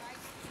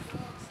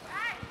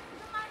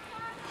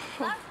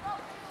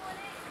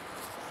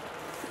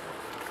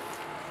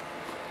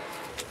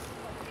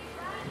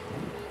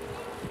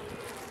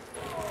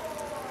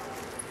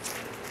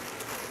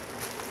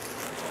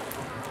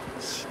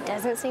 She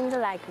doesn't seem to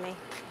like me.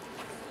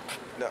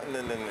 No,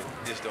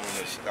 just don't.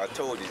 I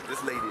told you,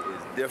 this lady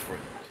is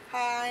different.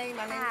 Hi,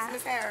 my name is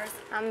Miss Harris.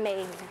 I'm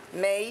Megan.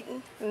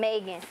 Maiden?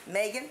 Megan.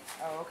 Megan?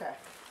 Oh, okay.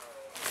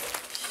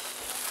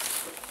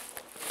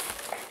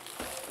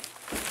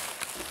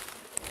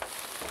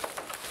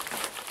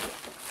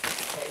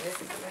 Okay, this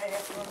is the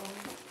bathroom.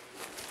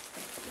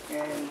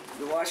 And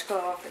the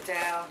washcloth, the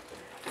towel,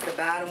 the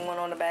bottom one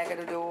on the back of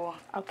the door.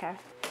 Okay.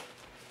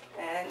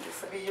 And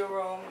this will be your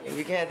room. And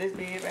you can have this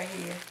bed right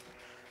here.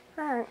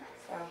 All right.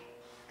 So,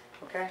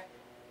 okay?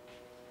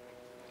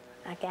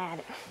 I got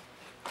it.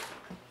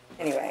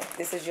 Anyway,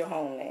 this is your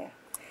home now.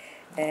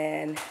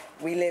 And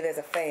we live as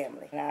a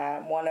family. And I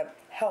want to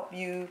help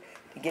you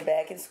to get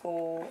back in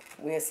school.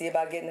 We'll see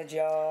about getting a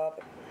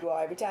job.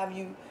 Every time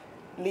you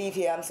leave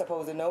here, I'm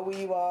supposed to know where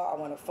you are. I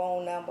want a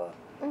phone number.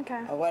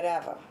 Okay. Or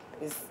whatever.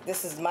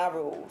 This is my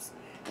rules.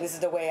 This is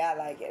the way I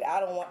like it. I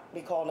don't want to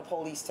be calling the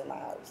police to my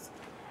house.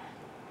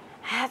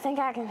 I think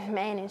I can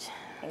manage.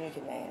 And you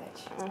can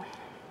manage.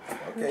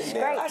 Okay, She's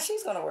yeah. great.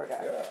 She's going to work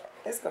out. Yeah.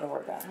 It's going to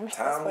work out.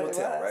 Time will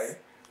tell, right?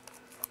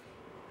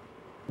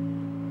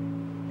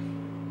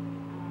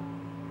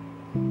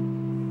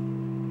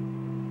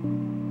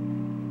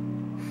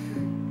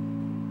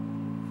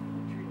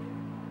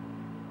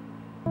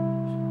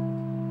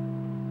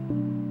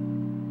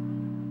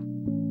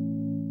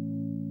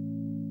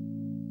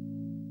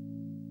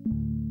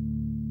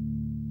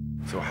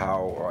 So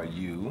how are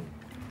you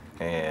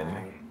and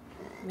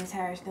Miss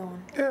Harris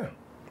doing? Yeah.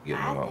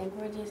 Getting I along. think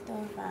we're just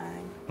doing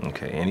fine.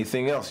 Okay,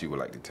 anything else you would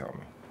like to tell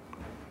me?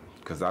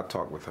 Because I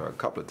talked with her a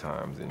couple of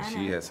times and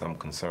she had some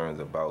concerns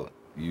about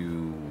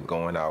you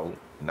going out,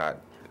 not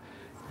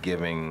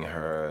giving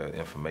her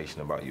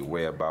information about your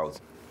whereabouts.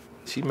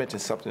 She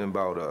mentioned something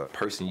about a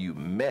person you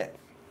met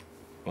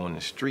on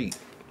the street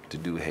to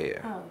do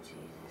hair? Oh,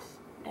 Jesus.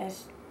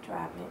 Let's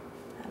drop it.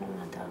 I don't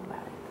want to talk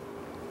about it.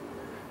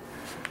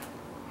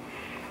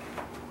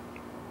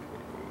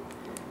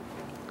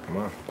 Come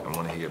on, I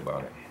want to hear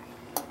about it.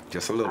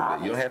 Just a little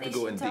bit. You don't have to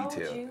go in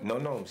detail. You.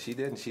 No, she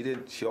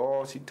didn't.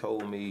 All she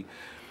told me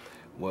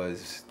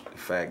was the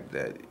fact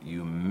that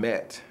you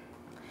met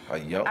a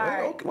young. All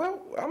right. Okay,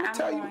 well, I'm gonna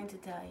tell you. I'm going to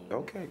tell you.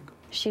 Okay.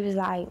 She was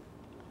like,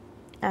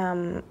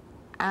 I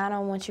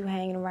don't want you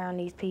hanging around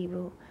these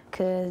people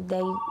because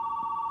they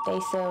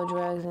sell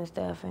drugs and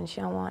stuff, and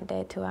she don't want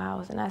that to our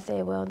house. And I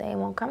said, well, they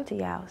won't come to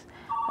your house.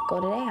 I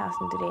go to their house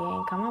and do their hair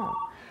and come home.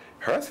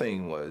 Her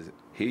thing was,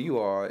 here you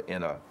are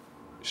in a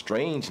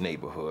strange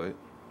neighborhood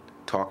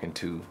talking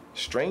to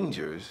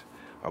strangers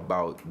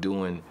about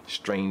doing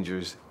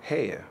strangers'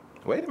 hair.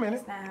 Wait a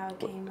minute. That's not how it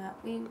came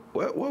up.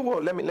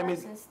 Well, let me.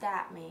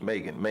 Stop me.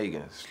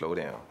 Megan, slow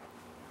down.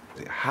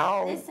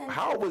 How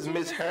was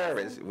Miss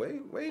Harris?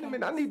 Wait a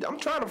minute. I'm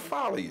trying to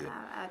follow you.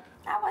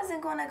 I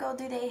wasn't gonna go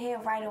do their hair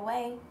right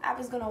away. I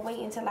was gonna wait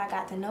until I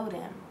got to know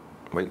them.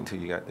 Wait until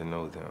you got to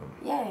know them.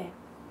 Yeah.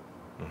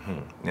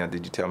 Now,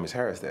 did you tell Miss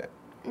Harris that?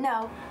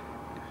 No.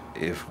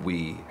 If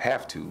we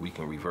have to, we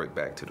can revert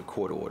back to the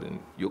court order. And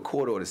your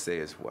court order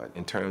says what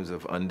in terms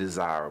of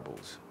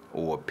undesirables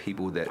or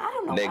people that I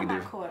don't know negative.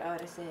 what my court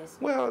order says.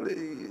 Well,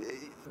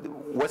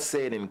 what's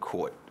said in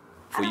court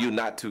for you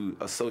not to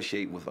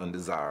associate with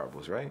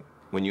undesirables, right?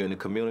 When you're in the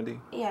community?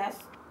 Yes.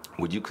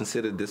 Would you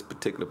consider this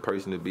particular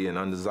person to be an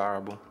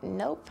undesirable?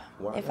 Nope.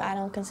 Why? If I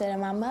don't consider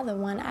my mother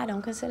one, I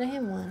don't consider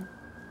him one.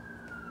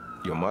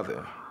 Your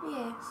mother?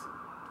 Yes.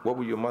 What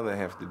would your mother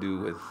have to do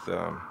with,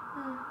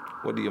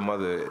 what do your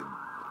mother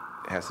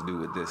has to do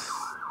with this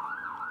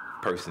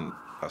person,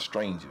 a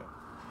stranger?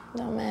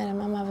 Don't matter,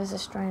 my mother's a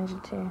stranger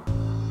too.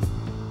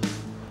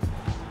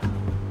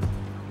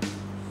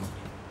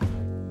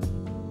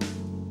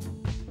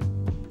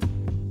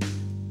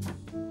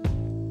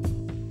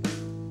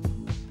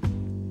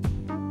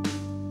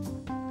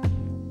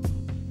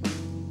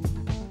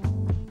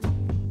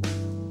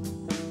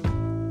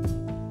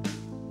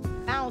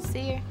 I don't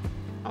see her.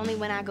 Only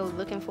when I go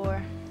looking for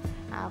her,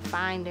 I'll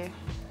find her.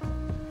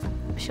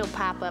 She'll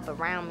pop up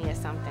around me or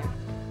something.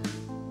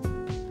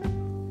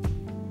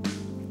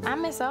 I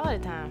miss her all the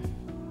time.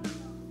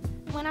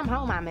 When I'm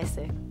home, I miss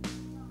her.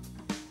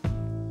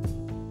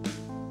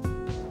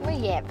 Where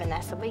you at,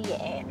 Vanessa? Where you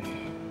at?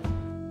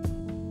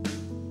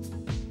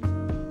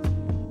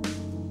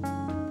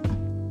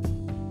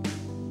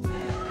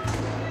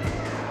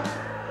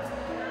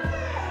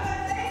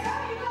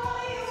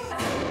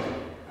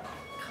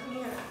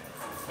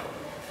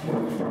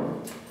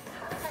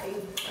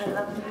 I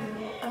love you.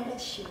 I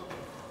miss you.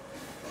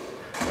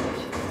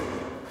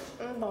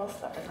 Don't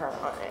start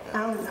crying.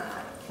 I'm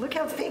not. Look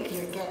how big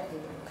you're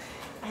getting.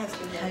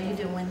 How you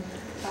doing?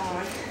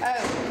 Fine.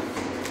 Oh,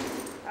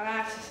 I'm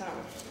asking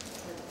something.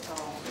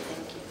 Oh,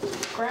 thank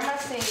you. Grandma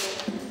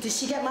said. Did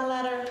she get my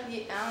letter?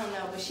 Yeah, I don't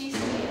know, but she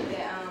said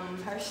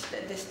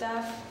that the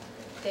stuff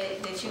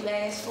that you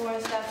asked for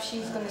and stuff,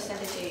 she's gonna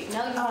send it to you.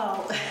 No, you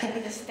don't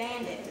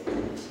understand it.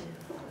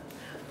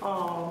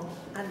 Oh,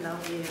 I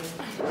love you.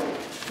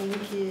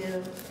 Thank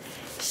you.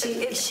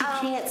 She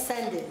can't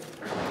send it.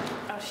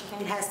 Oh, she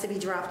can't? It has to be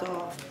dropped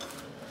off.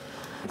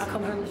 I'll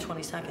come home the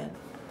 22nd.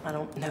 I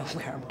don't know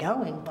where I'm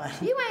going, but...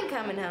 You ain't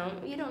coming home.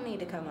 You don't need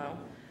to come home.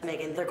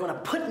 Megan, they're gonna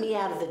put me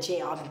out of the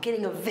jail. I'm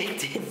getting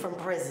evicted from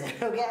prison,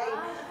 okay?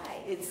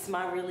 Right. It's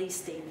my release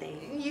date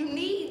thing. You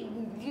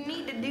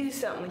need to do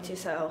something with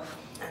yourself.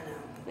 I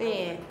know.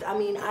 Yeah. I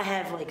mean, I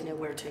have, like,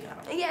 nowhere to go.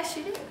 Yes,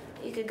 you do.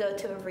 You could go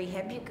to a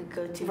rehab. You could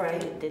go to...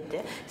 Right.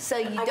 So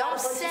you I don't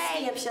got say...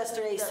 stamps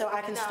yesterday so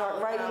I can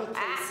start writing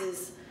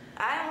places.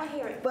 I don't want to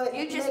hear it. But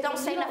you just Megan, don't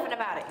say nothing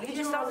about it. You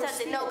just don't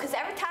touch it. No, because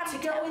every time to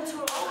go into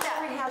a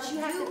recovery house, you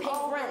have to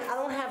pay rent. I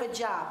don't have a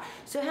job.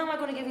 So how am I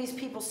going to give these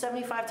people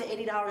 $75 to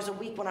 $80 a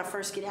week when I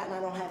first get out and I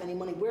don't have any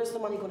money? Where's the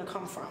money going to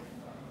come from?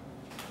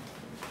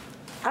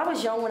 I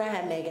was young when I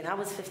had Megan. I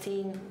was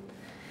 15.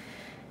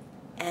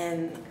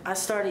 And I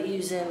started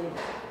using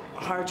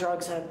hard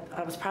drugs.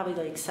 I was probably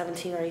like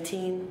 17 or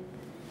 18.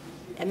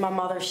 And my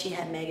mother, she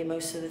had Megan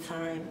most of the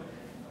time.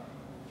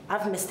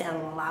 I've missed out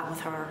on a lot with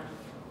her.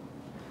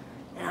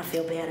 And I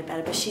feel bad about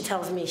it, but she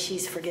tells me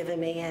she's forgiven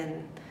me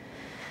and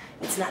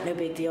it's not no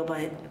big deal,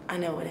 but I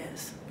know it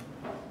is.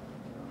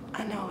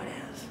 I know it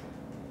is.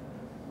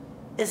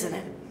 Isn't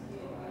it?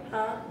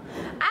 Huh?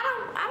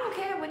 I don't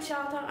care what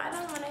y'all talk. I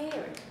don't want to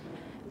hear it.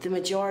 The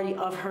majority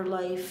of her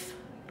life,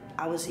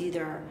 I was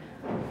either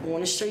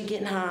on the street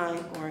getting high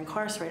or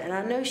incarcerated. And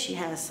I know she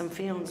has some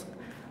feelings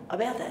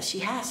about that. She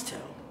has to.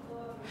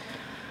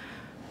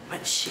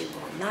 But she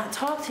will not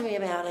talk to me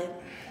about it.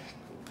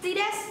 See,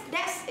 that's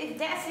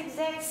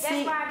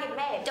why I get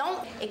mad.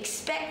 Don't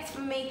expect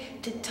for me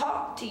to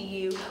talk to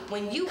you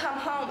when you come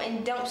home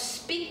and don't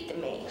speak to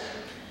me.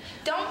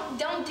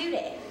 Don't do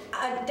that.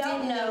 I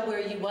didn't know where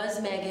you was,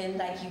 Megan,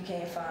 like you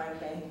can't find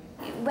me.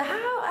 But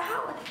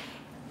how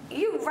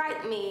you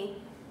write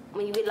me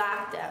when you be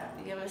locked up,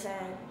 you know what I'm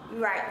saying?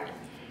 You write me.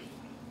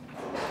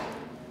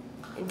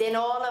 And then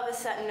all of a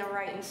sudden the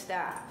writing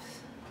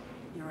stops.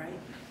 You're right.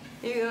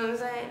 You know what I'm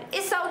saying?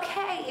 It's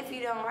okay if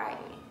you don't write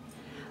me,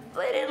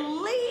 but at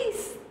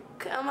least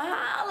come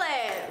holler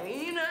at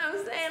me. You know what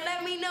I'm saying?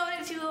 Let me know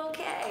that you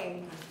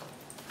okay.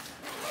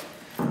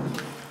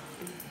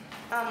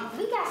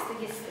 We got to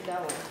get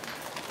going.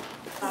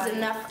 This is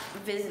enough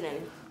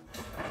visiting.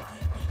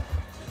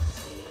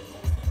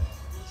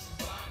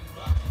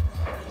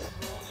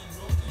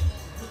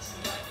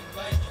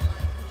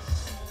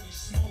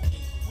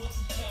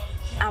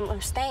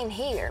 I'm staying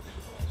here.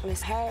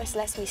 Miss Harris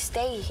lets me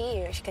stay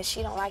here because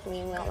she don't like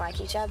me and we don't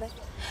like each other.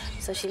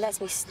 So she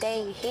lets me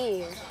stay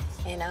here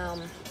and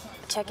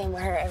check in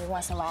with her every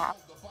once in a while.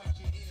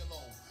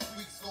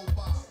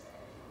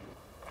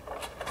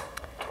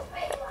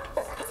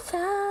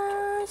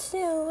 Just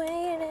you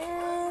wait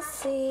and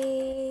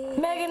see.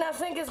 Megan, I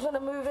think is gonna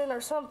move in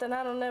or something.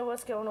 I don't know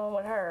what's going on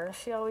with her.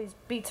 She always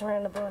beats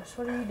around the bush.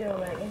 What are you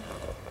doing, Megan?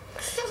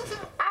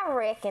 I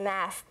reckon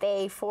I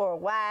stayed for a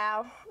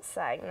while. It's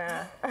like,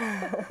 nah.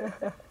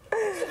 You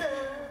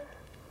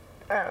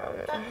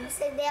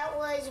said that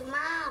was your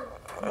mom.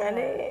 I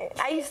did.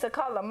 I used to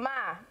call her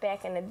Ma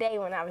back in the day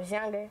when I was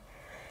younger.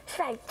 She's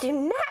like, do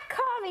not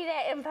call me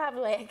that in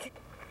public.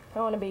 I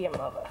want to be your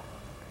mother.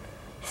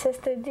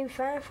 Sister do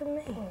fine for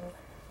me.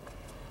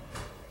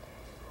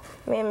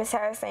 Me and Miss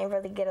Harris ain't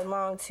really get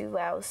along too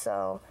well,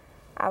 so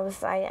I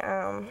was like,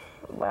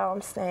 well,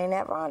 I'm staying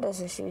at Rhonda's,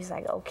 and she was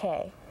like,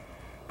 okay.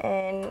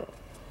 And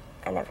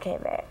I never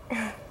came back.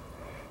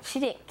 She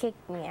didn't kick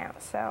me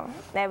out, so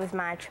that was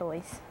my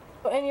choice.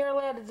 And you're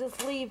allowed to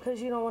just leave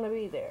because you don't want to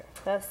be there.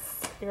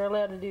 You're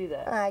allowed to do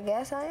that. I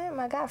guess I am.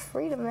 I got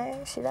freedom,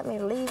 man. She let me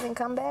leave and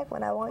come back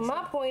when I want to.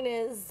 My point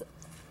is,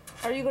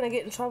 are you going to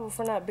get in trouble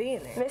for not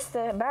being there?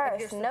 Mr.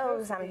 Burris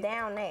knows I'm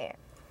down there.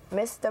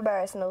 Mr.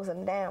 Burris knows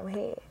I'm down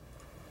here.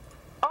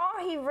 All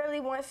he really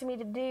wants me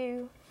to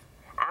do,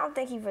 I don't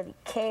think he really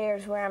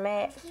cares where I'm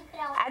at.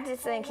 I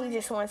just think he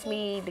just wants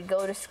me to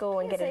go to school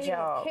and get a job. You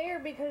don't care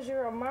because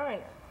you're a minor.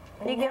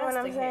 You get what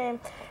I'm saying?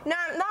 No,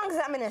 as long as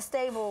I'm in a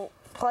stable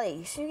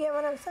place. You get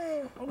what I'm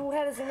saying? Well,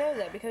 how does he know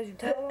that? Because you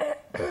tell him?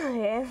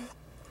 Yeah.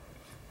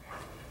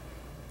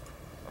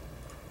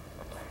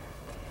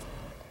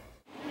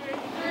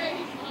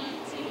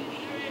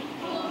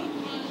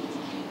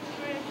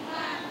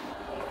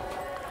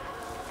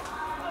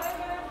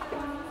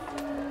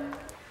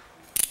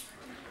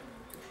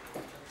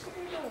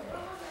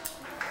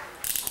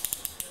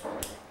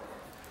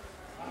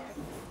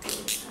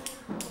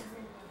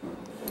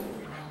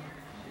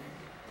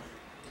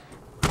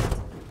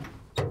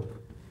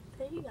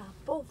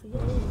 Both of you.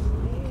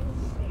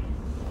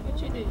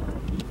 What you do?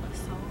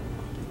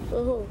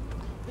 For who?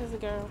 There's a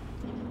girl.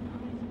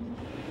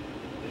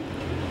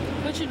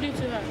 What you do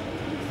to her?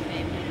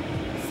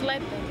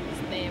 Slapped her.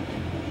 Stabbed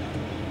her.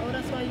 Oh,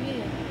 that's why you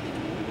here.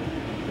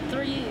 For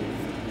 3 years.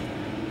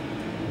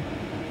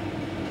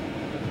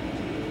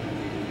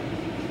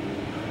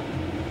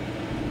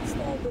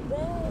 Stabbed her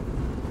bad.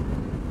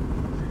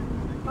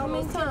 How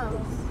many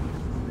times?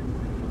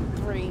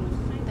 3.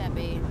 Ain't that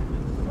bad.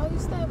 Why you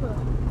stab her?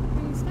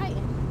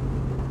 Fighting.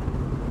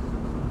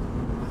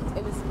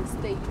 It was a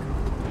mistake.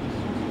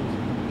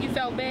 You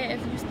felt bad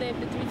after you stabbed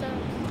her 3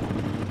 times?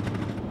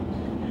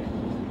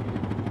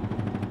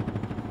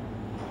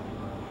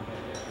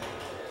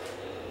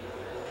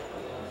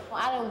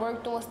 Well, I done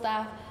worked on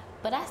stuff,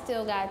 but I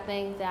still got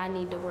things that I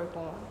need to work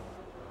on.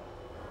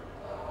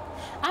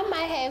 I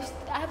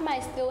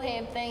might still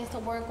have things to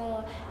work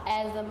on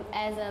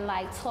as in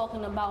like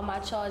talking about my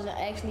charge and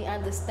actually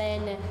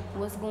understanding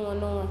what's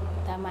going on.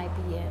 That might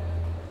be it.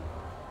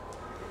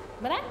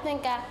 But I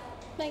think I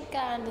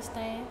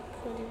understand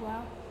pretty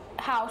well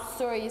how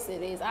serious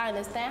it is. I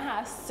understand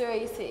how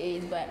serious it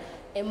is, but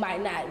it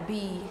might not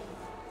be,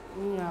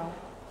 you know,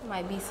 it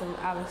might be some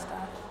other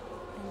stuff.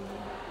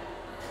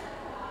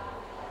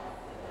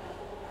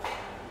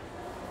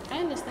 I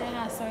understand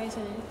how serious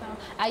it is.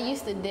 I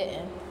used to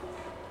didn't.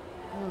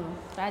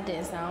 That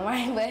didn't sound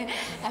right, but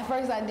at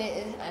first I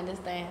didn't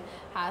understand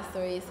how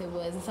serious it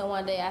was. And so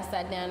one day I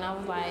sat down and I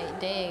was like,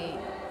 dang,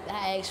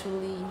 I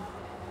actually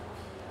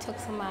took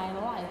somebody's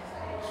life.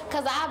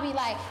 Cause I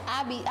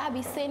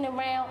be sitting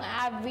around and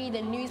I read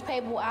the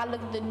newspaper, I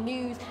look at the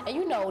news, and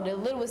you know the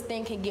littlest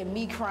thing can get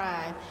me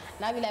crying.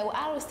 And I be like, well,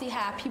 I don't see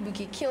how people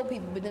can kill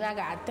people, but then I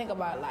gotta think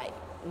about like,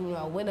 you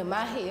know, what am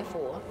I here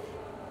for?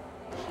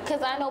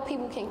 Cause I know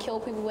people can kill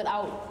people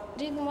without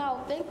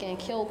thinking,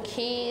 kill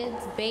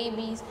kids,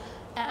 babies,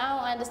 and I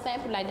don't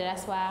understand people like that.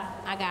 That's why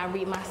I gotta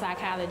read my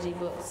psychology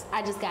books.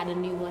 I just got a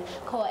new one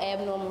called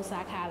Abnormal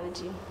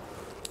Psychology,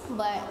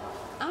 but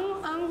I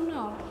don't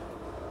know.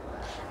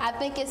 I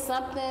think it's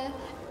something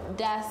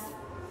that's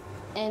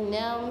in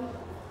them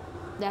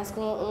that's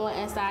going on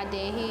inside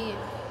their head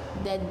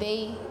that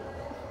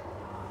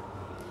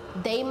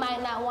they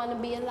might not want to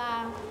be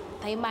alive.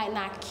 They might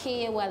not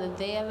care whether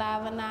they're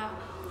alive or not.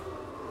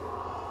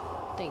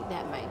 I think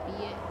that might be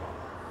it.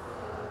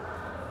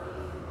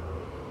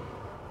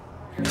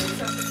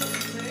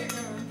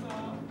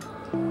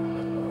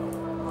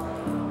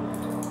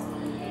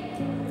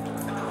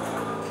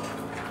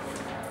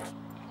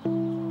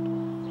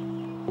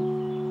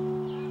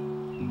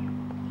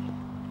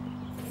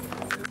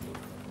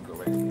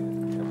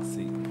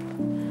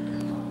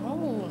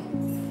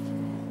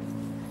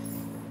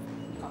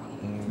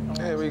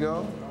 we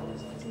go.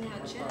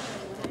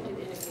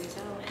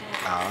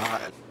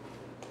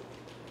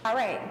 All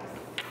right.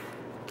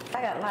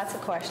 I got lots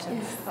of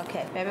questions.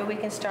 Okay, maybe we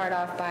can start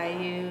off by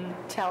you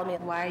telling me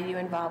why are you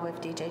involved with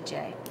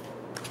DJJ?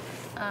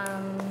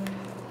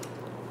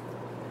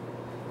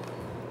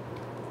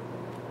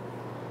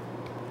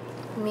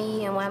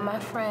 Me and one of my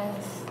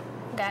friends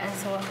got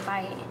into a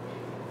fight,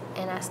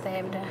 and I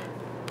stabbed her.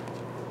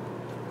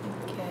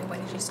 Okay, what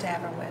did you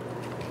stab her with?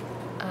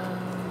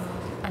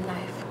 A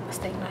knife, a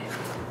steak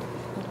knife.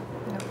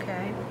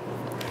 Okay.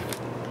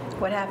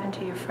 What happened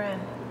to your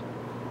friend?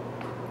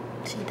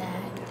 She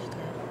died.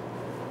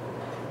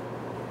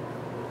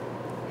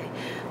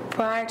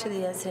 Prior to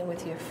the incident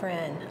with your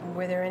friend,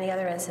 were there any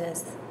other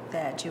incidents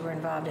that you were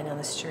involved in on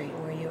the street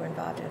where you were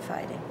involved in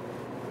fighting?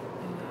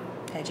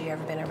 No. Had you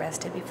ever been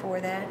arrested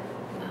before that?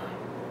 No.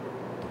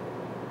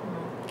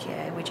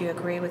 Okay. Would you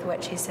agree with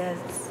what she says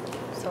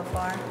so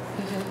far?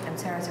 In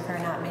terms of her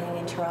not being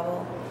in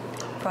trouble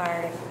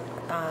prior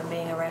to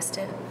being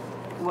arrested?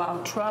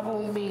 Well,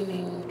 trouble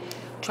meaning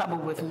trouble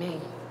with me.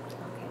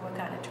 Okay, what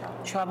kind of trouble?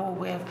 Trouble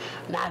with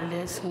not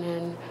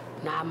listening,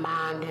 not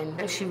minding.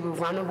 She would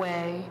run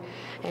away,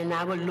 and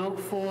I would look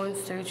for and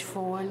search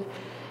for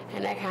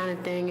and that kind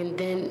of thing. And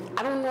then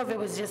I don't know if it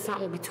was just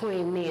something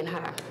between me and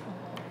her.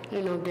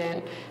 You know,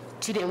 then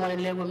she didn't want to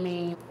live with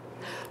me.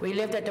 We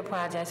lived at the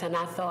projects, and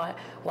I thought,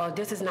 well,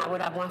 this is not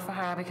what I want for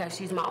her because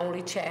she's my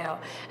only child.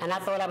 And I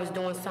thought I was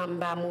doing something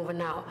by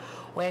moving out.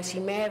 Where she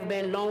may have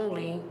been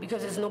lonely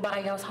because there's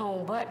nobody else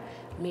home but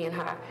me and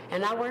her.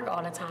 And I work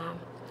all the time.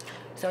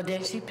 So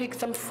then she picked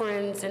some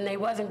friends, and they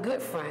wasn't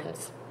good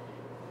friends.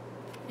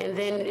 And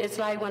then it's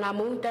like when I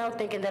moved out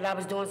thinking that I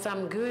was doing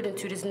something good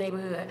into this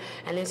neighborhood,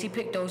 and then she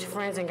picked those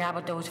friends and got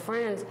with those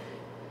friends,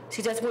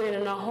 she just went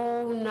in a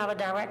whole nother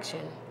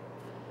direction.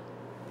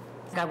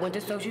 I went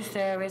to social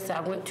service,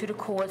 I went to the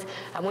courts,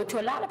 I went to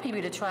a lot of people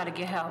to try to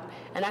get help,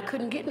 and I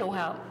couldn't get no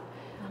help.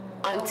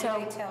 Until what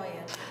did they tell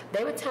you?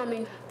 They would tell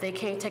me they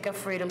can't take her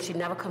freedom, she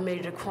never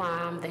committed a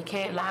crime, they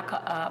can't lock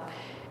her up.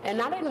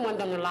 And I didn't want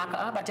them to lock her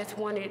up, I just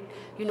wanted,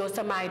 you know,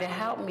 somebody to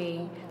help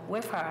me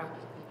with her.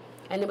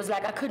 And it was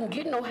like I couldn't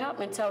get no help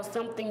until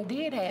something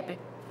did happen.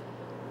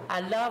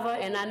 I love her,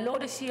 and I know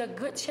that she's a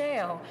good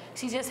child.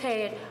 She just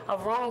had a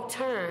wrong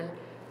turn.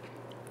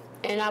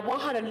 And I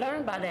want her to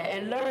learn by that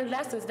and learn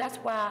lessons. That's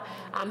why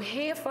I'm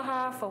here for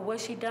her, for what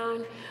she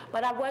done.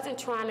 But I wasn't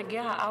trying to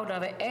get her out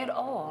of it at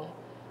all.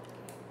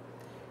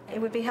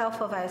 It would be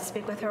helpful if I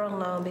speak with her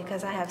alone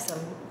because I have some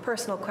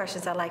personal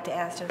questions I'd like to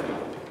ask her.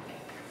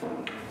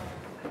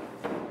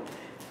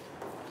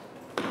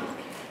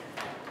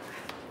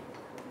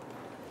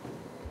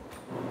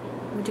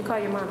 Would you call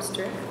your mom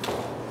strict?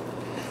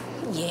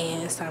 Yeah,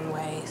 in some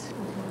ways.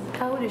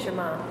 How old is your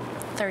mom?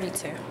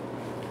 32.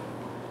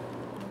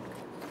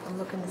 I'm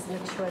looking to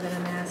make sure that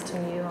I'm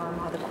asking you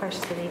all the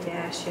questions I need to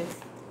ask you.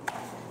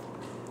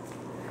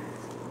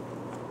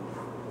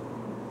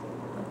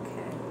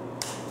 Okay.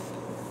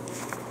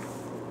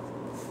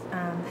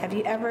 Have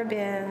you ever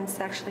been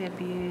sexually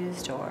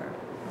abused or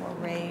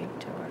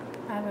raped or?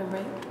 I've been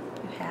raped.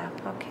 You have?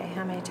 Okay.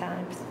 How many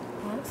times?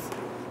 Once.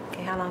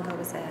 Okay. How long ago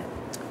was that?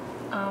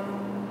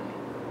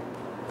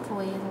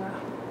 4 years ago.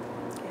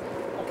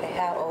 Okay.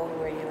 How old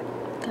were you?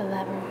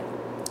 11.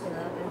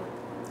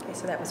 Okay,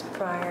 so that was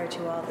prior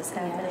to all this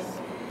happening. Yes.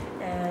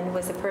 And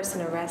was the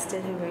person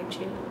arrested who raped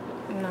you?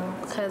 No,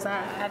 because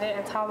I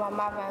didn't tell my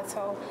mother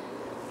until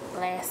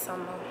last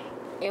summer.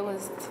 It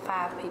was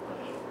 5 people.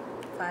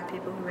 5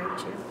 people who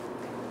raped you?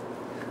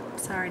 I'm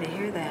sorry to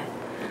hear that.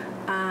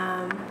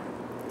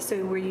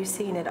 So were you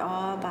seen at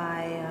all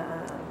by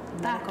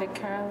medical? Dr.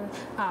 Curley?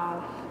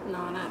 Oh,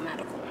 no, not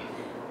medical.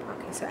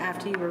 Okay, so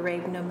after you were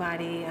raped,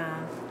 nobody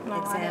No,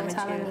 I didn't examined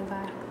tell you?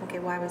 anybody. Okay,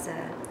 why was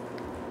that?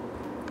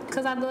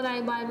 Because I thought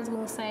everybody was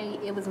going to say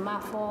it was my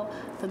fault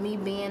for me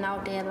being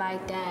out there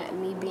like that,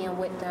 me being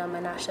with them,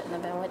 and I shouldn't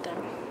have been with them.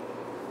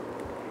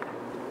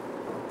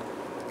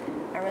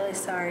 I'm really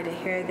sorry to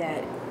hear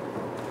that.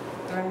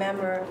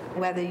 Remember,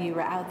 whether you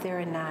were out there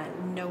or not,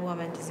 no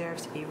woman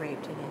deserves to be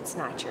raped, and it's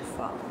not your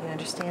fault. You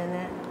understand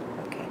that?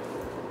 Okay.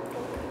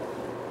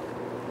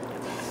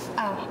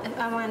 Oh, if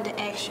I wanted to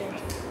ask you,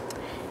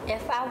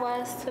 if I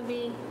was to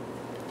be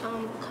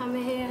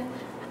coming here,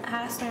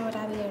 how soon would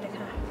I be able to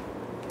come?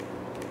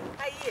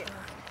 How you?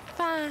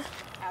 Fine.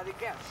 How'd it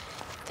go?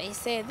 They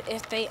said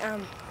if they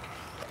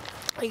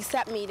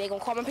accept me, they gonna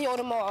call my PO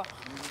tomorrow,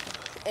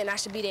 and I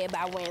should be there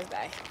by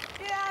Wednesday.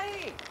 Get out of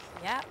here.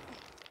 Yep.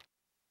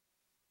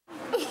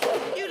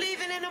 You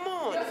leaving in the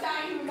morning?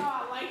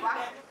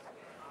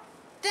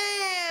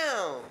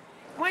 Damn!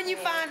 When you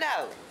find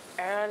out?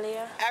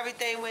 Earlier.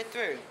 Everything went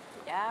through?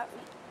 Yep.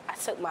 I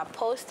took my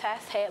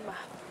post-test, had my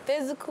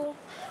physical,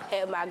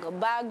 had my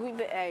goodbye group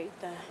and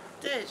everything.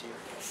 Did you?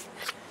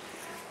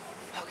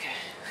 Okay.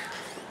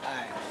 All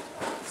right.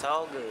 It's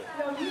all good.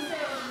 You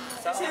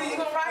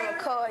gonna write? I'm gonna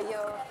call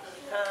y'all.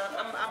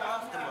 I'm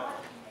off tomorrow.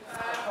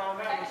 Call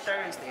me on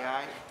Thursday, all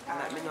right? And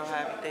let me know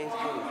how everything's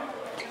going.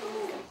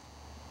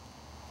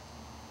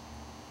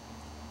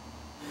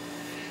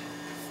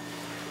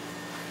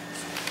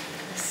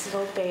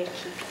 Smoke bay to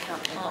keep you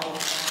company by your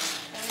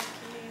side.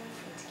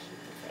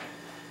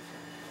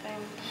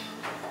 Thank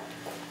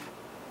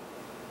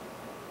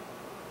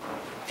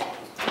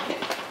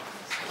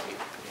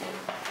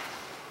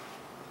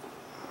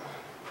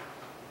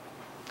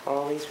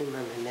Always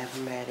remember, never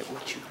matter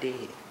what you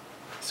did,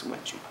 it's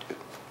what you do.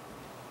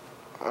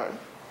 All right?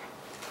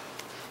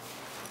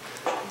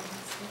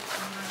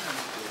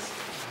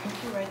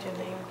 You write your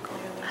name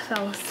clearly.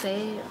 So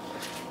sad.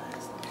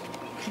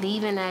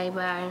 Leaving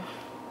everybody.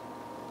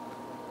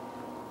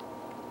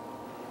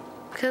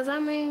 Cause I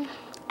mean,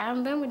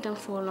 I've been with them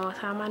for a long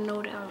time. I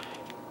know them.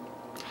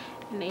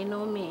 And they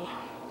know me.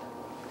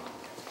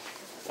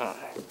 All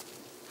right.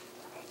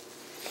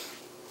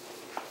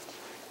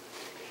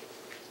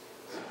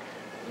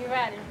 You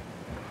ready?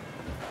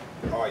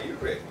 Are you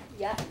ready?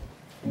 Yeah.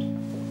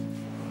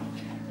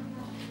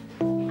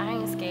 I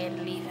ain't scared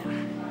to leave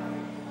him.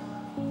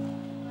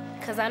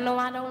 Cause I know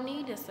I don't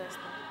need a sister.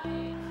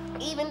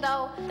 Even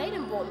though they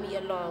done brought me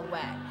a long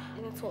way.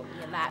 They done taught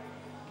me a lot.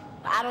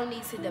 But I don't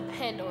need to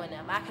depend on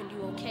them. I can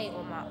do okay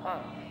on my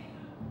own.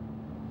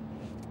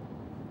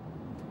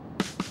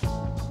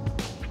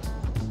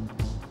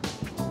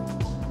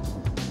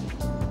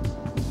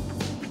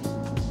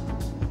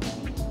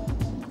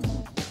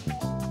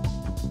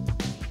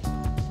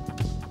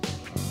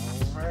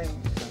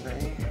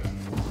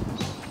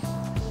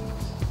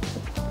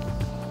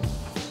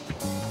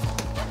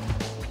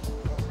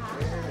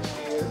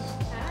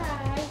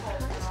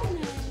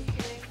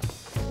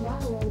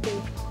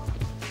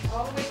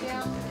 All the way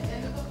down to the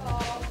end of the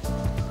hall.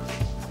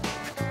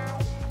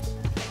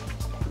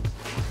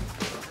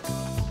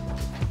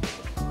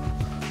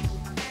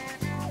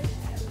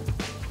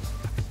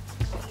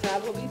 So I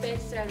will be back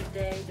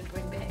Saturday to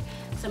bring back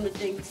some of the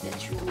things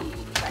that you need,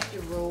 like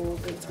your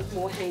robe and some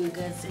more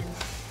hangers and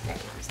that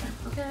kind of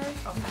stuff. Okay?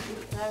 Okay.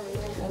 All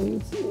right. Love you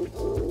too.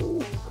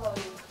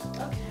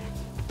 Okay.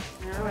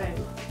 All right.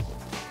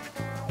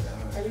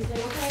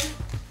 Everything okay?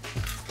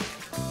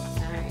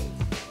 All right.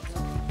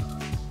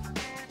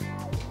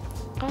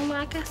 Oh,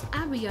 I guess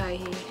I'll be right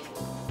here.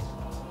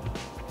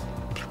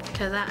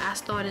 Cause I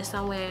started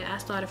somewhere. I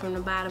started from the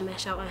bottom and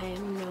showed my hand,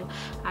 you know,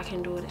 I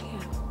can do it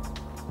again.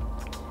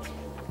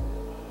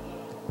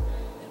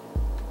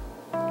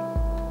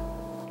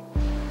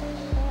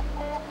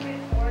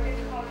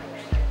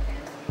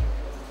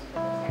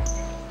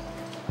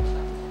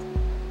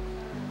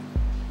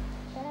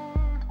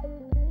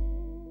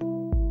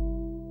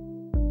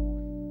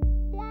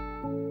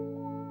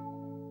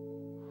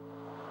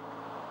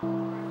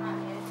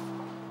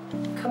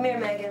 Come here,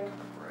 Megan.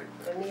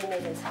 Me and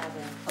Megan's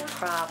having a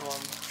problem.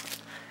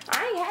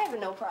 I ain't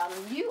having no problem.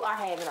 You are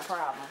having a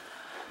problem.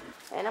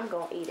 And I'm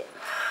gonna eat it.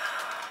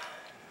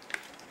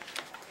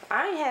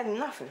 I ain't having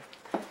nothing.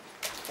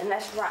 And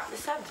let's drop the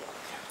subject.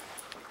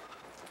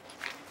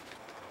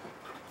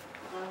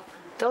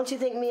 Don't you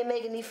think me and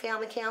Megan need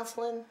family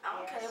counseling?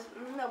 Okay.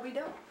 No, we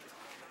don't.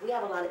 We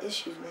have a lot of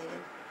issues,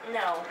 Megan.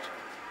 No.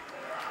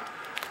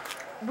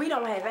 We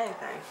don't have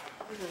anything.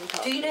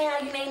 Do you know how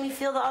you made me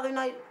feel the other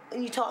night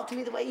when you talked to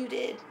me the way you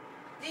did?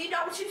 Do you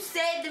know what you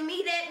said to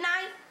me that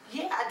night?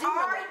 Yeah, I do. All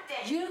know right,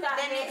 that. then. You got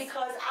mad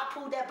because I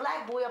pulled that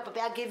black boy up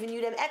about giving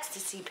you them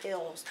ecstasy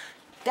pills.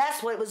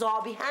 That's what it was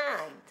all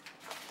behind.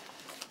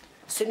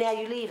 So now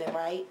you're leaving,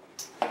 right?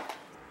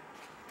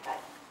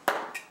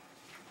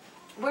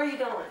 Where are you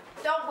going?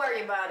 Don't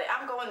worry about it.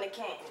 I'm going to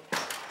Canton.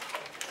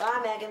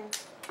 Bye, Megan.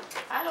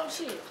 I don't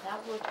cheat. I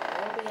would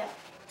be out.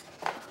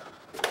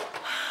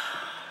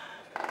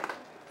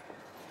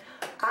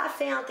 I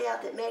found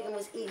out that Megan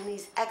was eating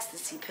these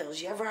ecstasy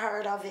pills. You ever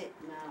heard of it?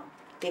 No.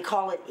 They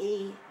call it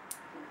E.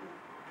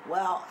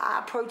 Well, I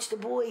approached the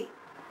boy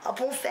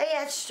up on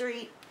Fayette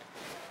Street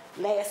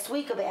last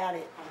week about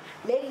it.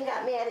 Megan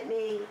got mad at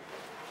me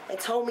and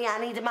told me I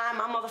need to mind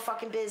my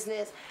motherfucking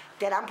business,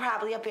 that I'm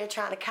probably up there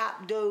trying to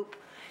cop dope.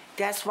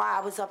 That's why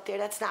I was up there.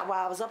 That's not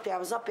why I was up there. I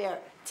was up there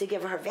to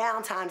give her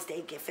Valentine's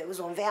Day gift. It was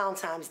on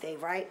Valentine's Day,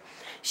 right?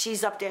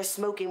 She's up there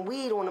smoking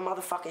weed on a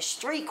motherfucking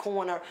street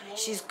corner.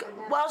 She's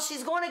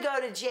going to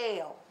go to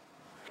jail.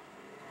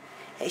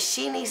 And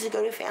she needs to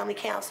go to family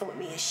counseling with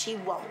me, and she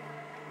won't.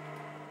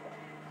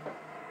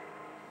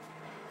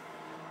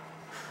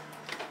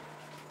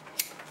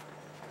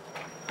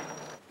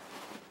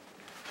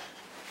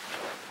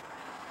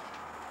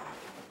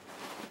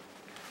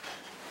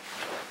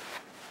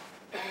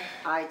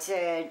 I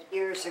said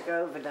years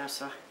ago,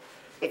 Vanessa,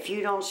 if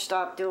you don't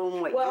stop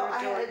doing what you're doing,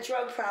 I had a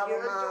drug problem,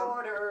 your Mom.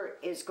 daughter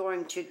is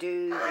going to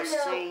do the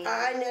same.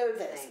 I know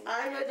this. thing.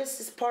 I know this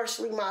is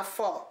partially my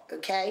fault,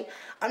 okay?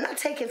 I'm not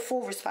taking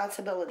full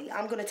responsibility.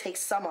 I'm going to take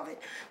some of it.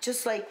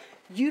 Just like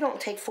you don't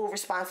take full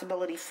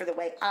responsibility for the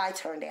way I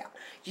turned out.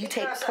 You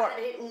take Because part. I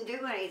didn't do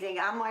anything.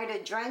 I might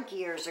have drank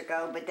years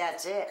ago, but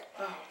that's it.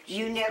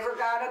 You never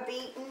got a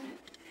beating.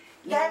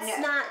 That's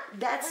not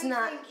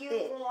Everything you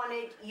it.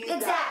 wanted, you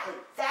Exactly.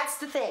 That's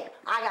the thing.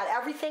 I got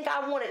everything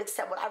I wanted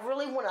except what I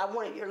really wanted. I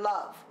wanted your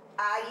love.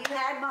 You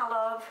had my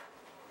love.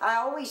 I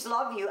always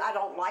love you. I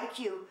don't like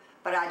you,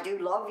 but I do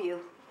love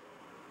you.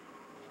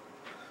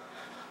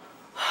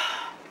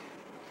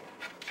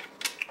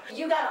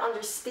 You gotta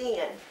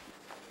understand,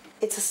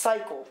 it's a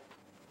cycle.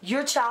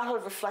 Your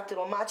childhood reflected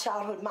on my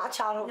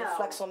childhood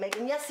reflects on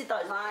Megan. Yes, it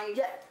does.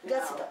 Yes,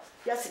 it does.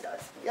 Yes, it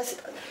does. Yes,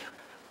 it does.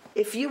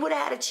 If you would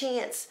have had a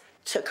chance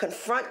to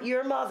confront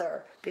your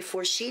mother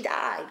before she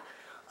died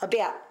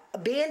about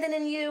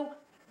abandoning you,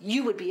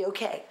 you would be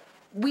okay.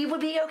 We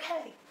would be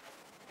okay.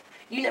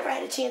 You never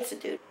had a chance to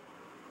do it.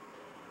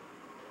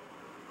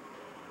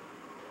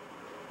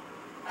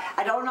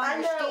 I don't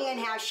understand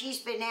how she's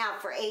been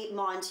out for 8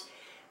 months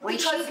when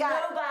because she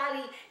got...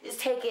 nobody is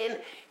taking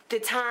the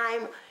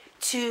time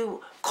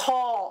to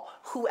call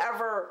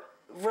whoever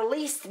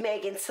released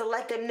Megan to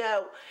let them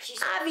know.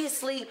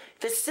 Obviously,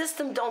 the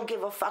system don't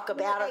give a fuck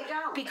about her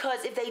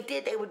because if they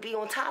did, they would be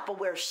on top of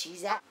where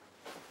she's at.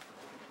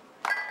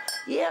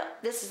 Yeah,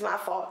 this is my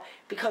fault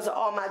because of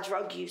all my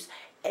drug use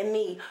and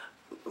me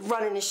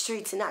running the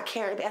streets and not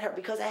caring about her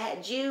because I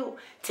had you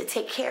to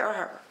take care of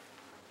her.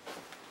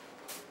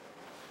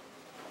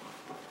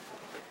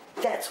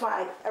 That's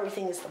why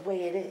everything is the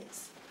way it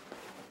is.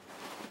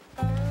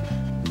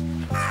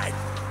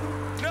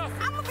 I'm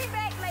gonna be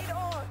back later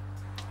on.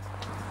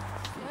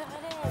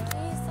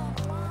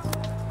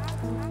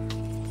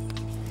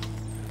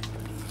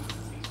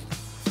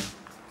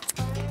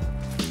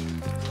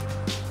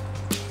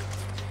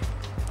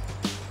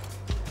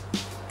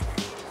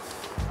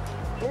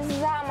 This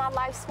is how my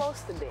life's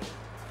supposed to be.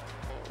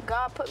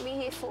 God put me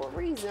here for a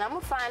reason. I'm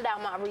gonna find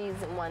out my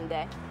reason one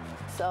day.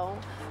 So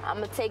I'm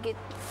gonna take it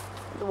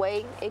the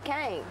way it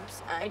came.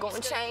 I ain't gonna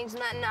change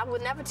nothing. I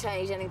would never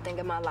change anything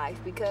in my life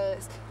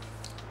because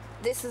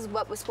this is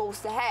what was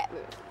supposed to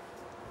happen.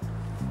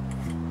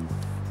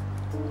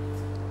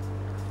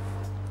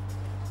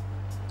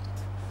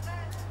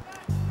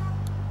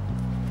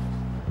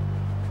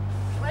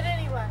 But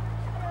anyway.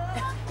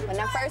 When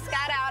I first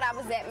got out, I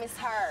was at Miss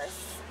Hurst.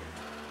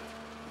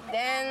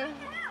 Then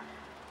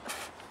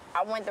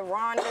I went to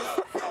Rhonda's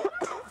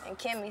and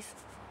Kimmy's.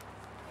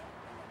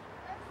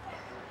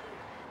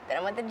 Then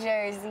I went to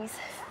Jersey's.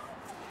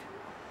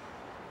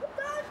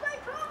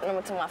 Then I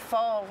went to my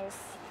father's.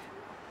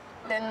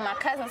 Then my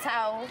cousin's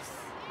house.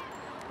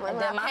 When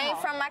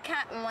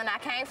I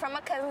came from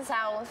my cousin's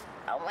house,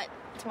 I went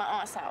to my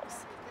aunt's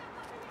house.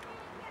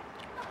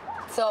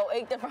 So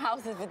 8 different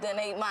houses within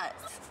 8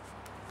 months.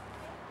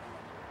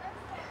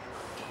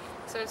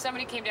 So if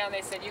somebody came down and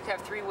they said you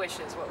have 3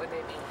 wishes, what would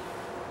they be?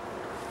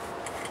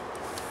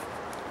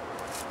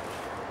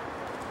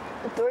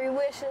 3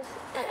 wishes?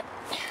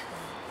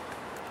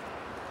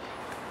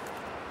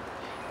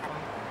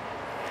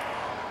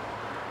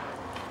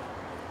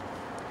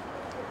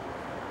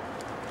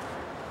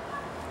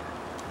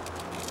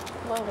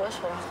 What wish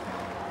for?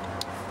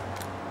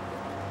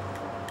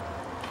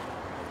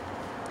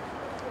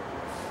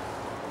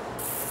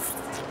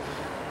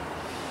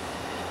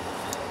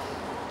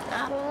 I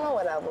don't know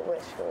what I would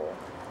wish for.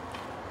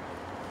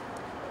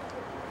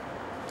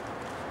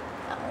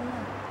 I don't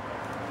know.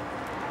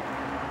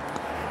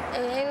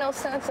 It ain't no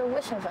sense of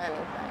wishing for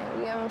anything,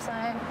 you know what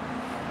I'm saying?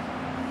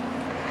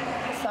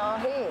 It's all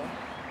here.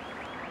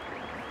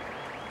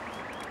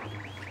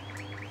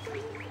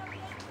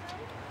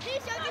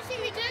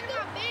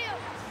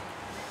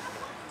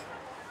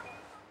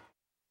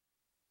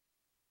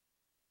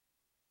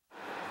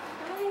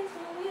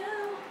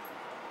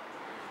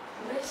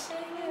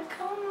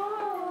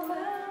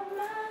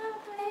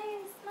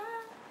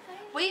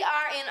 We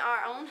are in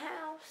our own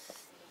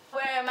house.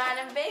 We're in mine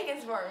and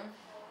Vegas' room.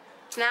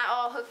 It's not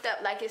all hooked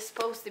up like it's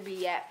supposed to be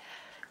yet.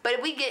 But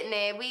we getting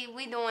there. We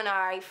doing all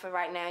right for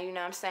right now, you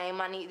know what I'm saying?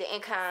 Money, the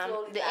income.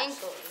 The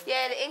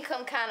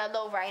income kind of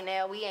low right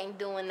now. We ain't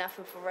doing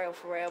nothing for real.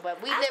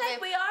 But we living all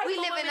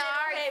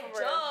right for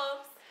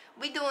real.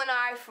 We doing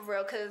all right for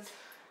real because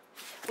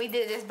we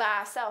did this by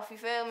ourselves, you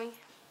feel me?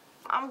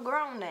 I'm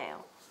grown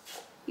now.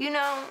 You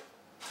know,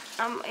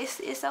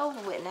 it's over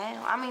with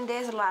now. I mean,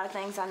 there's a lot of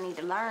things I need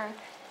to learn,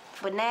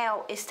 but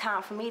now it's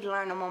time for me to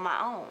learn them on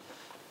my own.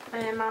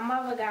 And my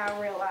mother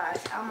gotta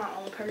realize I'm my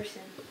own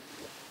person.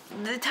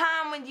 The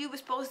time when you were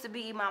supposed to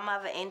be my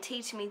mother and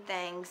teach me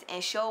things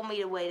and show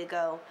me the way to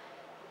go,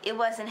 it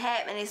wasn't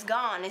happening. It's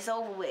gone. It's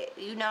over with.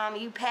 You know what I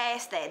mean? You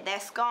passed that.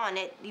 That's gone.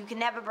 You can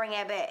never bring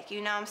that back.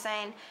 You know what I'm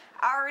saying?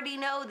 I already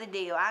know the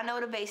deal. I know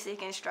the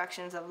basic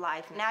instructions of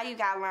life. Now you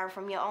gotta learn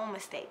from your own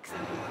mistakes.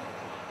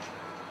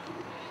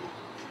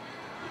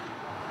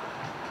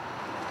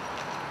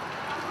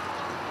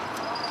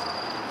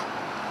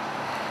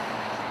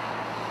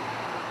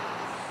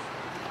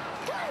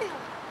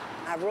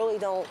 I really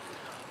don't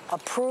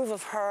approve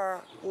of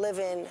her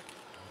living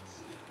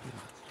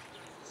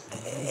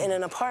in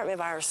an apartment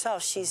by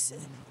herself. She's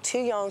too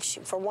young.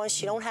 For one,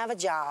 she don't have a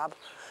job.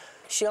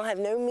 She don't have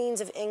no means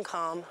of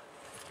income.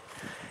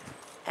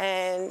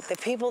 And the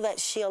people that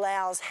she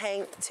allows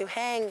to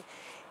hang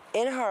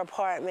in her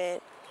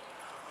apartment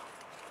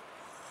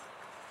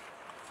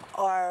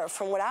are,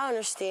 from what I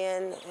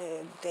understand,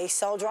 they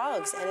sell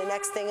drugs. And the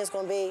next thing is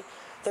going to be,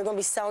 they're going to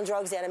be selling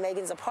drugs out of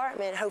Megan's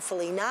apartment.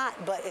 Hopefully not,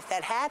 but if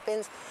that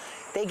happens,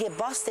 they get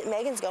busted,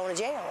 Megan's going to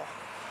jail.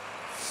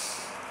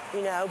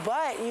 You know,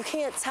 but you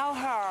can't tell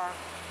her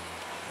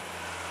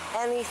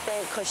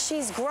anything, because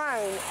she's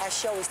grown, as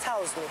she always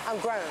tells me. I'm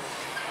grown.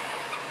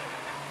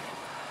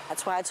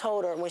 That's why I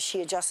told her when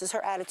she adjusts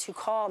her attitude,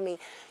 call me.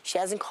 She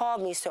hasn't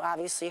called me, so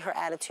obviously her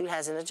attitude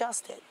hasn't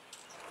adjusted.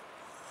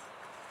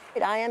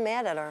 I am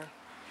mad at her.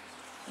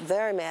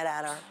 Very mad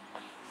at her.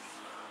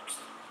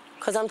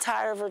 Because I'm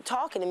tired of her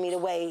talking to me the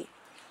way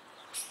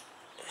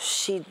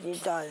she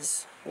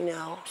does, you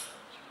know.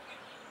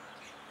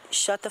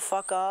 Shut the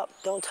fuck up.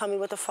 Don't tell me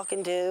what to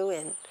fucking do.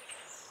 And,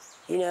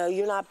 you know,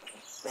 you're not...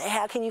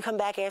 How can you come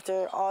back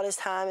after all this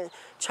time and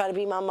try to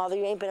be my mother?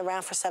 You ain't been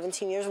around for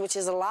 17 years, which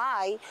is a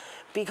lie,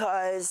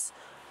 because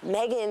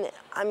Megan,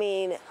 I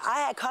mean, I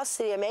had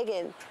custody of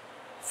Megan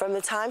from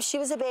the time she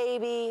was a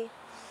baby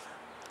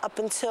up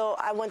until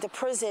I went to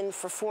prison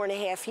for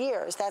 4.5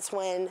 years. That's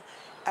when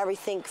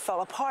everything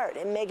fell apart.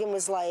 And Megan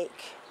was like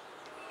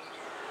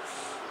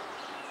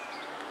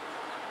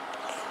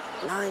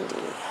 90.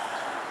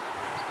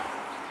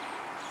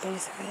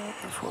 83,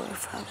 84,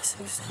 85,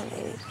 86, 7,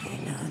 8,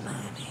 89,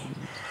 90.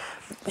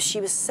 But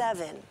she was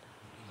 7.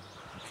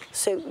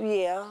 So,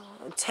 yeah,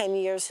 10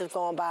 years have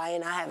gone by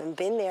and I haven't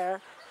been there.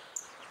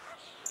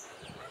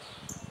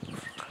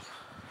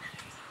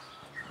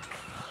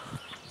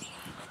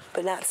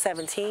 But not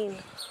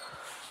 17.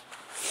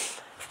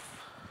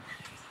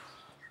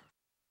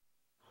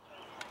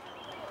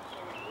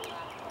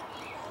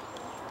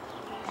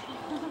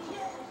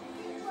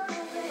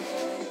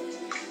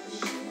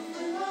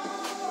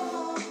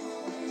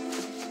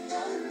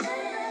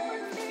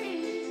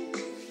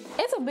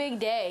 It's a big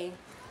day.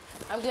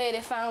 I'm glad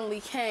it finally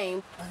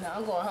came. Now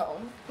I'm going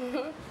home.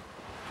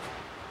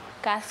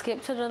 Got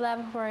skipped to the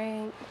 11th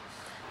grade.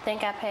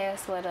 Think I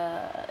passed with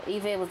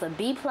either it was a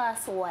B+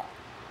 or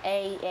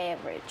A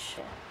average.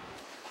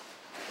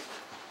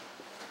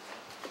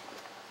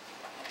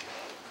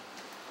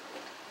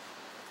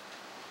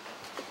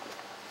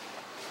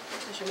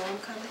 Is your mom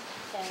coming?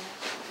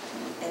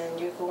 Yeah. And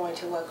you're going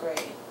to what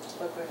grade?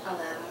 What grade?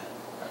 11.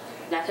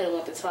 And I could have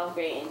went to 12th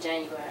grade in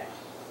January.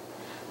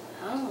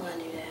 I don't want to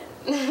do that.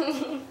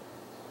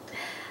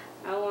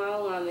 I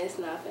don't want to miss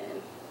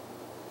nothing.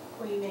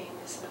 What do you mean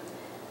miss nothing?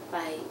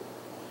 Like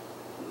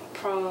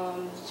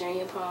proms,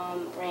 junior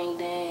prom, ring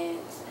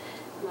dance,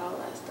 and all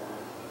that stuff.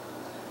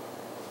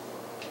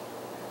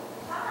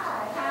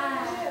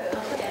 Hi.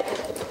 Okay.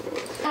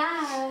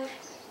 Hi.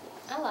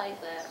 I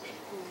like that.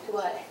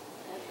 What?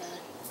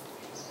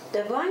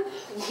 The one?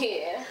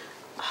 Yeah.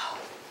 Oh,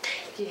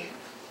 thank you.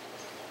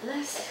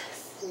 Let's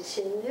switch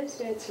in this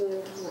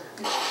bedroom.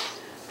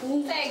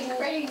 That's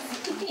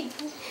crazy.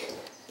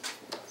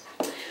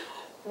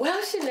 Well,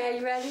 Shanae,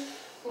 you ready?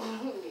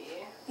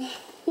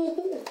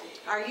 Yeah.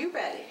 Are you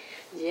ready?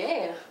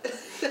 Yeah.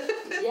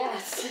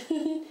 Yes.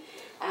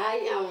 I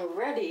am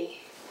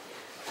ready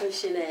for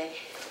Shanae.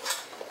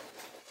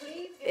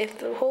 If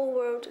the whole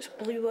world just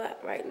blew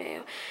up right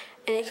now,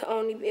 and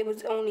it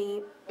was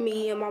only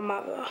me and my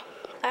mother,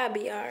 I'd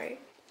be alright.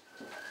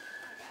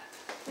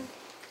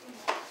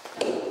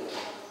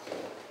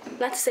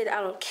 Not to say that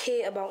I don't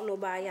care about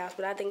nobody else,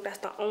 but I think that's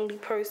the only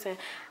person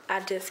I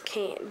just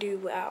can't do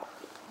without.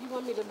 You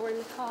want me to bring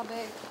this car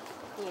back?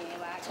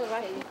 Yeah,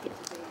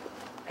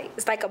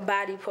 it's like a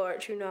body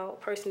part, you know. A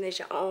person is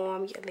your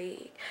arm, your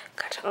leg.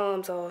 Cut your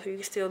arms off, you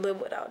can still live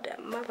without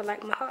that. Mother,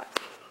 like my heart.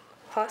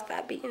 Heart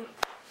stopped beating.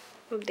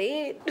 I'm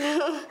dead.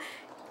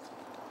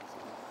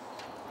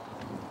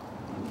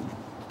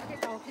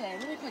 Okay,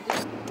 let me put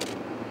this.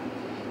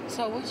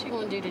 So what you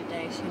gonna do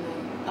today,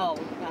 Shanae? Oh,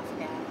 I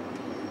forgot.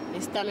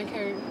 Your stomach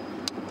hurt?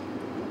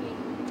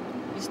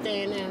 You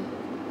staying there?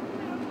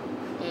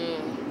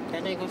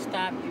 That ain't gonna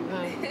stop you,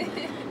 huh?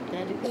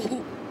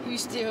 You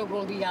still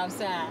gonna be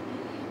outside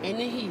in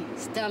the heat,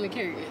 stomach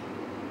hurting.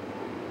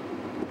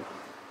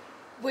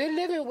 We're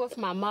living with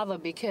my mother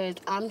because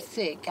I'm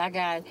sick. I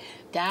got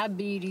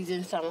diabetes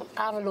and some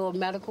other little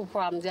medical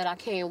problems that I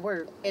can't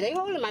work. And they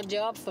holding my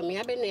job for me.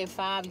 I've been there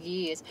 5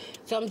 years.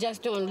 So I'm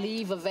just doing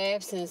leave of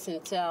absence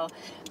until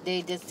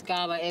they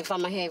discover if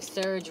I'm gonna have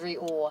surgery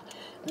or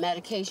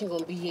medication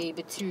gonna be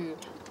able to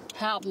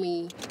help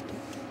me.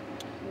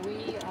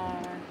 We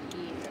are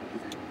here.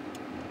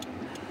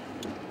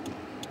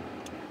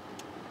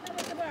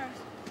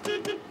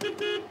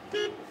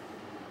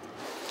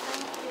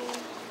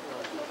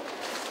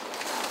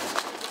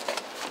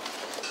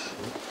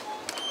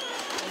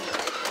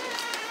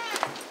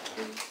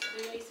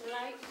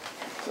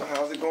 So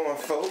how's it going,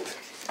 folks?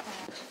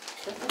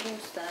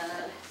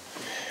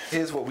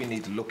 Here's what we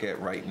need to look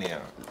at right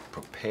now,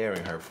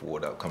 preparing her for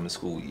the upcoming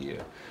school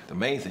year. The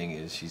main thing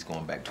is she's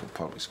going back to a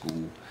public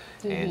school,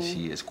 and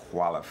she is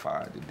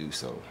qualified to do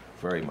so,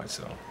 very much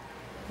so.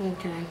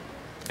 Okay.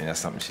 And that's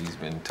something she's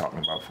been talking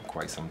about for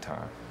quite some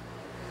time.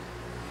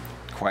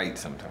 Quite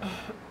some time.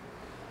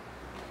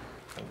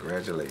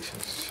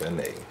 Congratulations,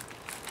 Shanae.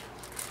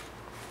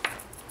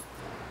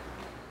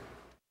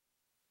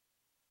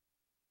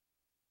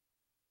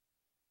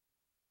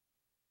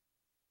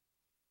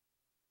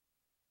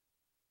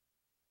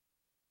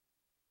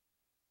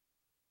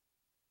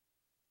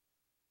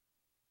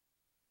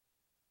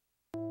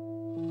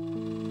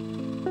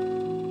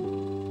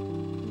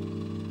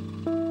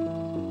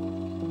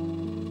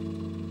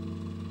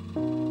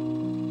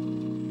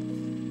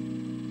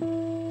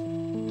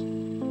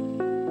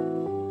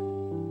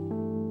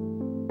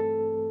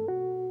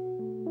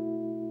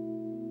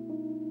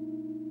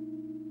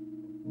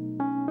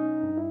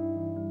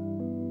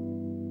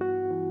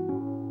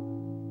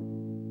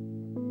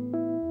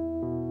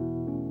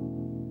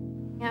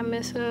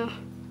 miss him.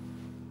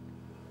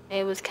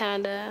 It was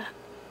kind of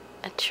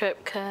a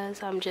trip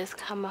because I'm just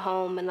coming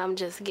home and I'm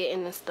just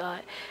getting to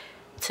start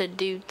to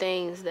do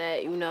things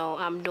that, you know,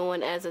 I'm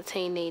doing as a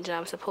teenager,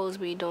 I'm supposed to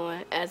be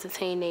doing as a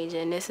teenager,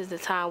 and this is the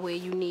time where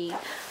you need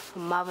a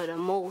mother the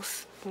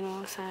most, you know what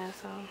I'm saying?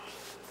 So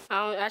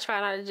I try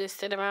not to just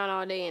sit around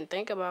all day and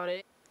think about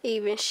it.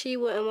 Even she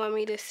wouldn't want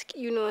me to,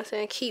 you know what I'm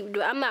saying, keep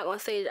doing. I'm not going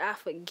to say that I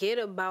forget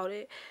about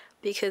it,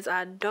 because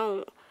I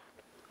don't,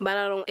 but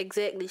I don't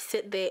exactly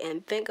sit there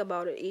and think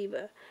about it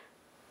either.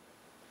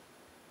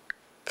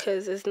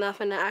 Because there's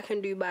nothing that I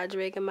can do by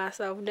dragging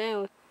myself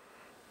down.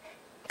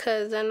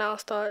 Because then I'll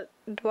start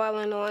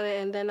dwelling on it,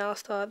 and then I'll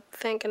start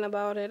thinking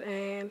about it,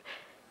 and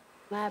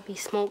I'll be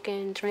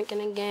smoking,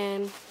 drinking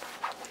again,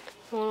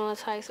 doing all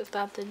types of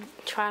stuff,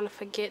 trying to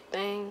forget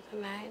things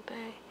and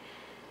everything.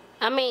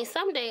 I mean,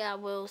 someday I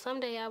will.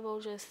 Someday I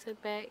will just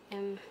sit back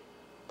and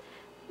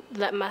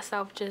let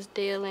myself just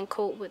deal and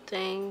cope with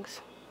things.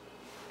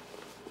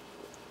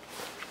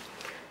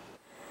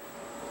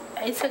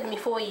 It took me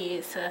 4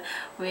 years to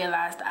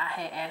realize that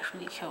I had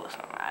actually killed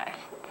somebody.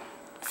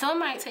 So it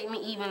might take me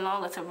even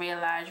longer to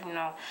realize, you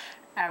know,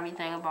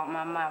 everything about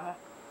my mother.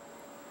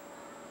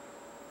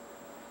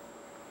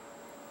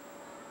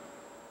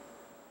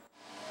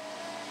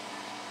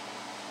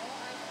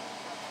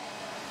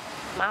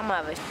 My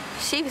mother,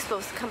 she was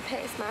supposed to come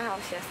past my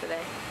house yesterday.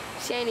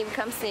 She ain't even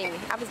come see me.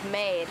 I was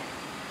mad.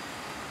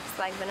 It's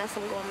like, Vanessa,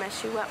 I'm gonna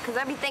mess you up. Because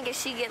I be thinking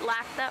she get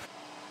locked up.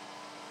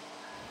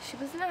 She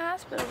was in the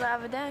hospital the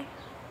other day.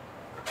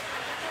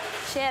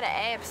 She had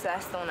an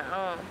abscess on her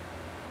arm.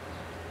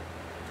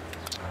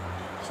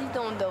 She's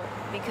doing dope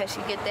because she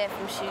get that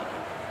from shooting.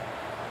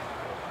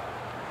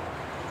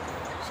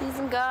 She's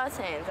in God's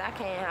hands. I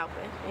can't help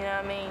it. You know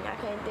what I mean? I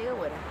can't deal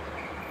with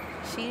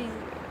her. She's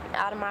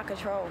out of my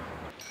control.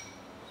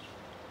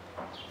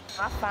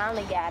 I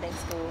finally got in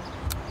school,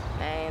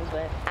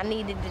 but I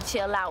needed to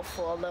chill out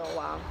for a little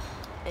while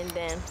and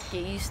then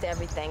get used to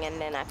everything, and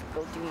then I could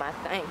go do my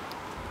thing.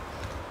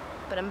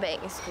 But I'm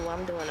back in school.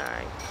 I'm doing all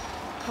right.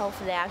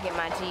 Hopefully I'll get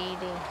my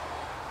GED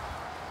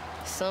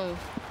soon.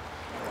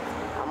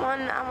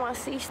 I want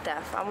to see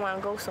stuff. I want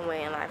to go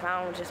somewhere in life.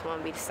 I don't just want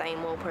to be the same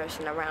old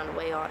person around the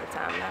way all the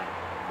time now.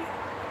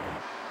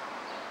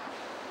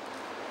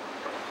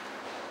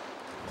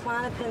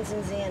 Clonopins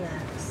and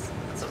Xanax.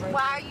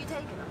 Why are you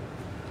taking them?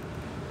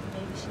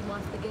 Maybe she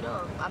wants to get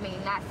off. I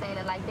mean, not saying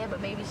it like that,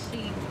 but maybe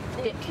she...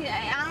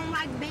 I don't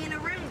like being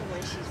around her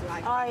when she's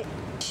like... All right,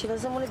 she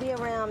doesn't want to be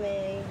around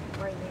me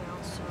right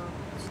now, so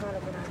it's not a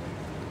good idea.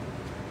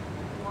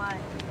 Why?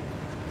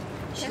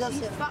 She's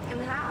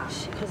fucking high.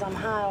 Because I'm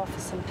high off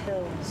of some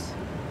pills.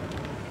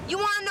 You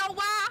wanna know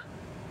why?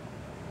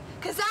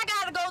 Cause I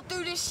gotta go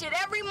through this shit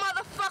every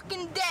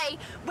motherfucking day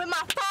with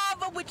my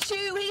father, with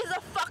you. He's a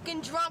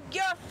fucking drunk,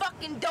 you're a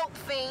fucking dope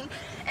fiend.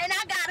 And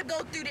I gotta go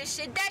through this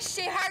shit. That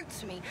shit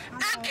hurts me.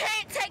 I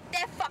can't take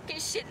that fucking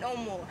shit no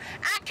more.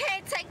 I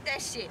can't take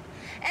that shit.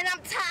 And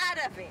I'm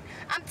tired of it.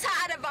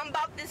 I'm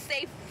about to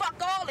say fuck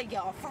all of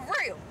y'all, for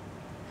real.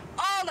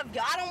 All of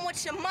y'all. I don't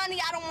want your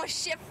money. I don't want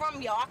shit from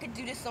y'all. I can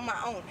do this on my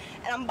own.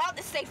 And I'm about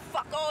to say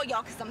fuck all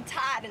y'all because I'm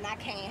tired and I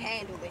can't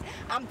handle it.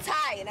 I'm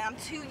tired and I'm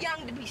too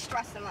young to be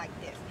stressing like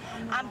this.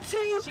 I'm too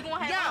young. She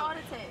gonna have a heart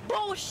attack.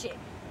 Bullshit.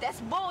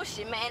 That's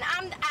bullshit, man.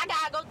 I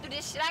gotta go through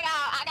this shit.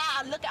 I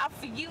gotta look out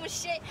for you and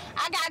shit.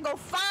 I gotta go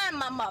find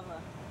my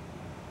mother.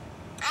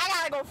 I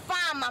gotta go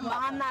find my mother.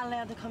 I'm not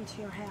allowed to come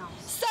to your house.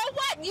 So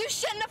what? You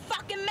shouldn't have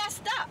fucking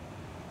messed up.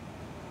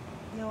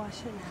 No, I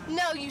shouldn't have.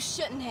 No, you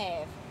shouldn't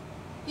have.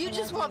 You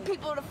just want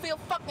people to feel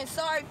fucking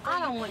sorry for you.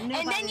 I don't want nobody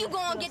and then you to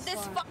gonna feel get this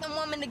sorry. fucking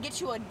woman to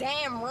get you a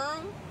damn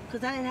room?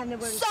 Because I didn't have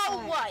nobody to So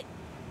stay. what?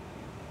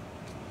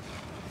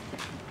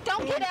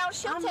 Don't get out.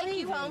 She'll I'm take leaving.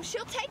 you home.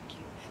 She'll take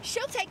you.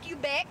 She'll take you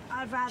back.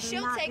 I'd rather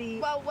She'll not take, be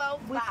well,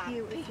 with bye.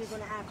 you if you're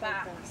going to act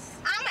like this.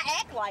 I'ma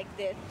act like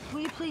this.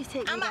 Will you please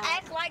take me I'ma back?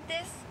 act like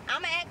this.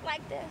 I'ma act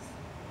like this.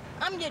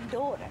 I'm your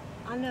daughter.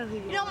 I know who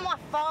you are. You know what my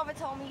father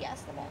told me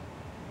yesterday?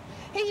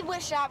 He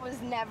wished I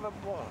was never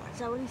born. Is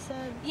that what he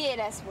said? Yeah,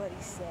 that's what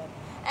he said.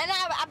 And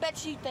I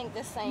bet you think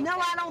the same No,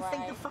 thing, I don't right?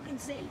 think the fucking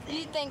same thing.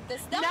 You think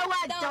this? No,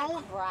 I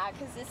don't. Cry,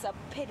 because it's a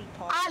pity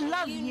party. I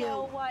love you. You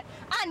know what?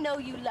 I know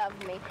you love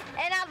me,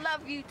 and I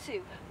love you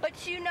too.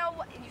 But you know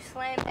what? You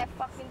slammed that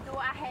fucking door.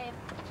 I have.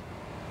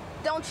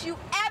 Don't you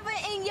ever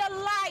in your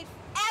life,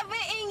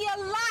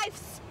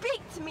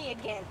 speak to me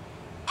again.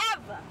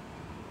 Ever.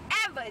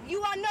 Ever.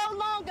 You are no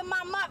longer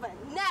my mother.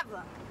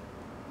 Never.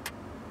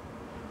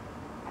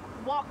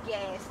 Walk your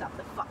ass up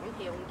the fucking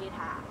hill and get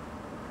high.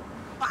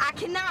 I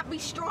cannot be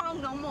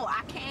strong no more.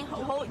 I can't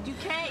hold it. You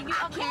can't.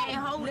 I can't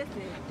hold it.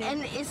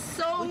 And it's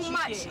so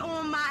much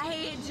on my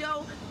head,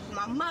 yo.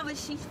 My mother,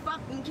 she's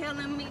fucking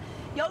killing me.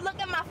 Yo, look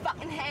at my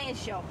fucking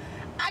hands, yo.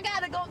 I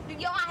gotta go through,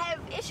 yo, I have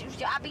issues,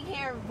 yo. I be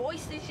hearing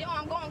voices, yo.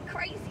 I'm going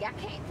crazy. I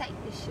can't take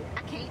this shit.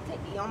 I can't take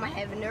it, yo. I'm gonna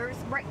have a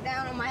nervous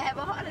breakdown. I'm gonna have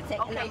a heart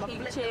attack. Okay, and I'm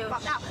gonna flip the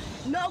fuck out.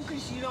 No,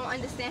 because you don't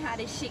understand how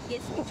this shit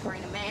gets me,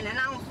 Trina, man. And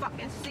I don't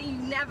fucking see you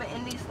never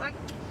in these, like,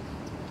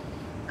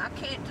 I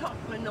can't talk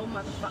with no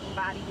motherfucking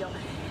body, yo.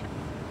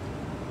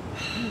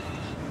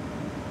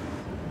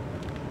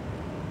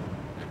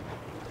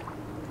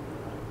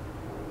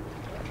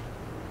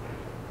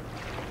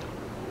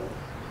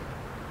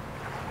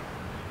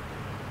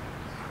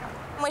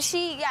 When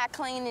she got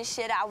clean and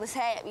shit, I was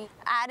happy.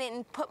 I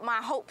didn't put my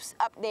hopes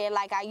up there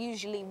like I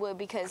usually would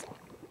because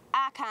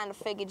I kind of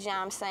figured, you know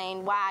what I'm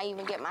saying, why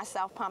even get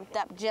myself pumped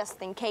up just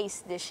in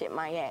case this shit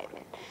might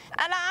happen.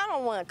 And I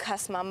don't want to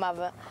cuss my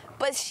mother,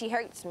 but she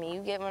hurts me,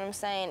 you get what I'm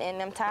saying?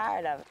 And I'm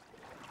tired of it.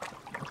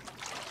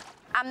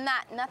 I'm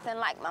not nothing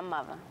like my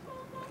mother.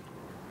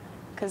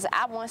 Because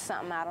I want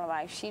something out of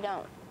life, she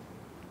don't.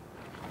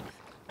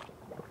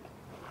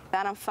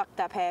 I done fucked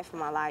up half of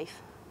my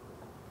life.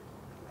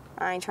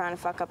 I ain't trying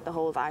to fuck up the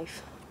whole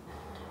life.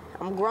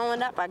 I'm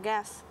growing up, I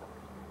guess.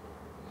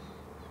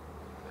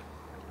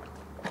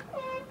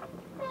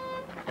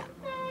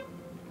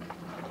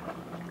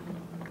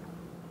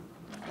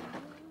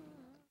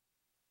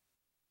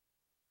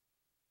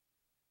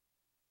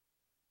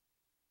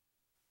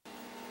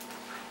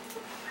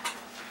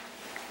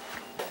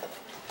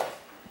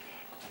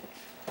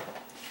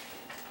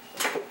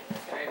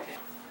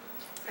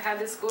 How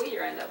did school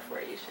year end up for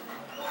you,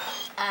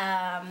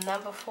 Shanae?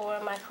 Number 4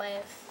 in my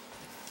class.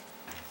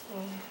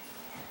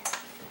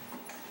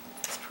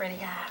 It's pretty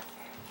high.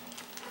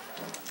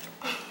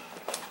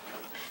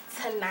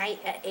 Tonight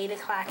at 8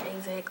 o'clock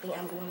exactly,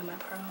 I'm going to my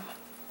prom.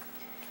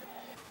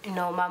 You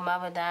know, my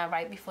mother died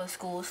right before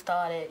school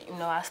started. You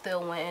know, I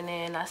still went in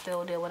there and I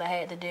still did what I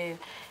had to do.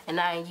 And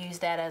I didn't use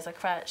that as a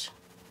crutch.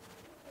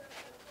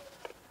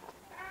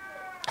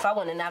 If I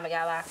wouldn't have never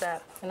got locked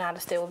up, and I'd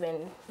have still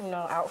been, you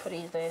know, out for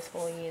these last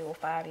 4 years or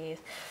 5 years,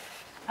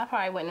 I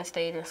probably wouldn't have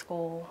stayed in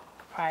school.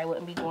 Probably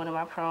wouldn't be going to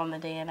my prom the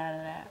day and out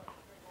of that.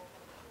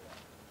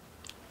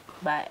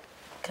 But,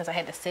 because I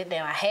had to sit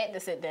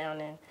down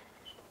and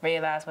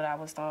realize what I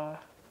was doing.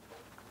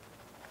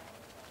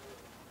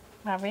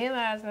 I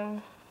realized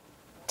and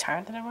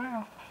turned it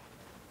around.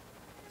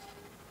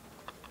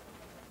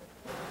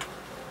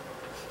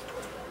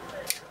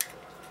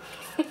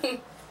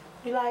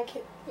 You like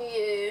it?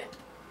 Yeah.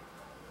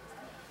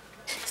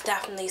 It's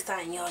definitely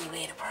something you on your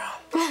way to prom.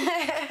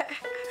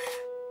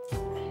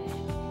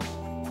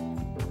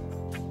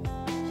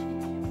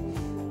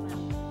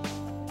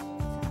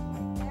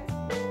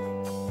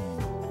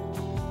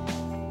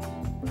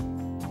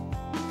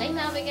 They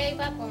never gave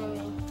up on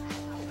me.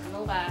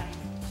 Nobody.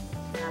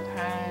 My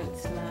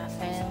parents, my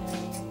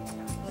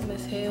family,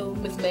 Miss Hill,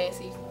 Miss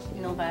Bessie,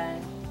 nobody.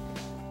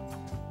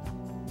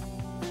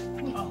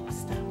 Oh,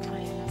 stop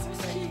playing. That's so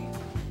cute.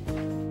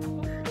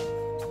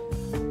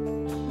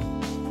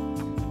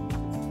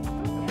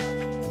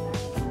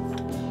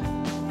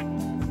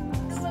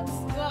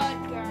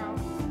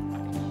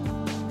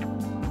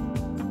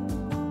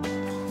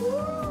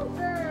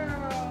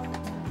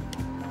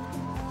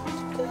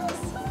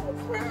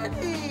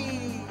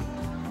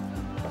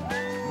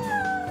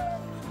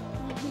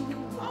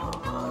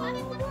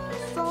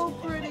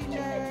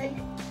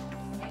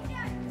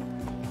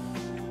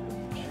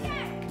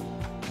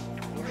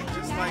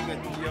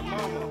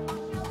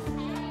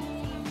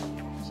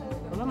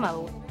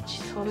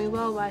 She told me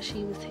well while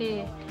she was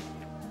here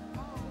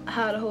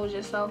how to hold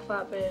yourself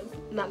up and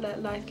not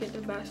let life get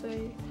the best of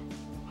you.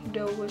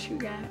 Do what you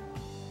got.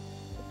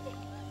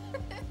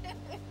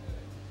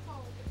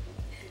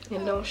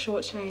 And don't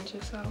shortchange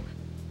yourself.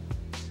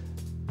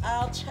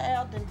 Our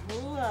child done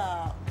grew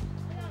up.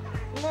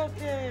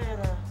 Look at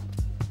her.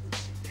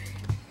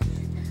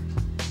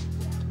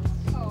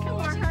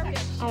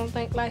 I don't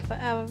think life will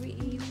ever be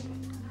easy.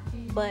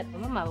 But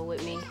my mother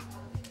with me.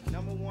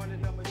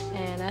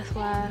 And that's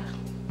why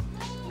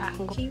I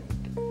can keep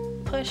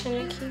pushing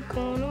and keep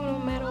going on no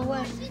matter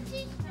what.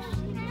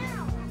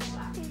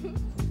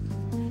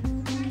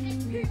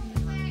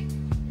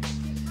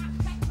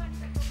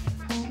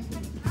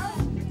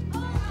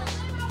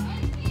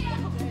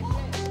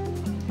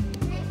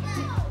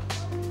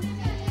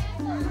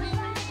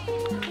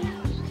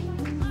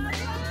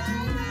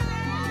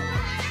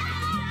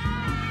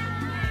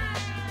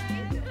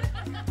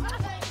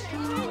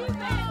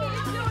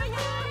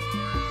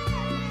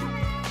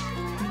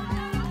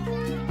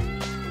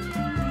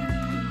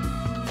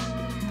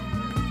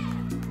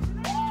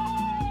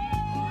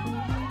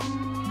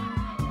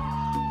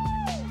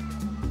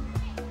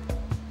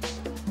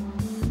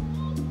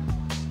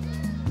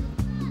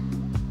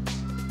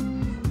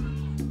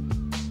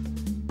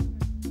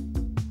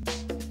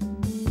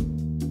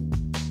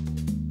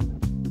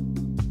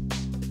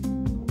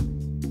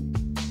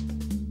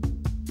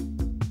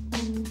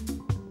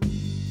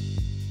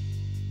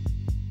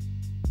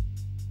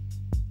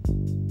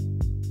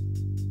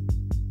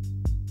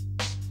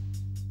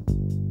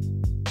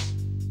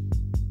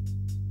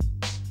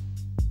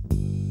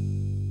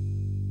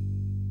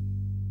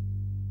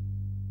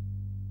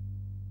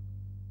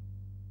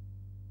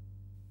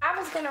 I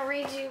was gonna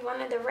read you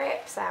one of the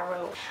raps I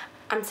wrote.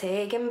 I'm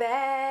taking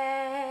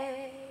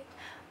back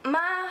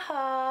my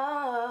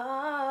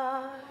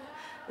heart.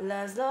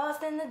 Love's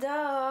lost in the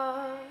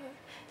dark,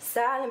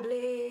 silent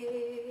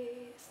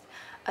bliss.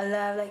 A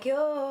love like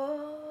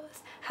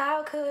yours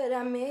How could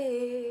I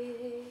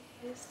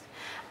miss?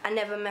 I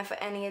never meant for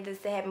any of this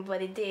to happen,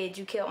 but it did.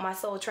 You killed my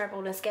soul,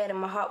 trampled and scattered.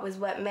 My heart was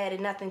what mattered,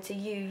 nothing to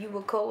you. You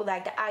were cold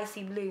like the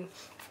icy blue.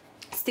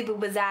 Stupid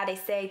bizarre, they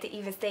say, to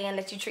even stay and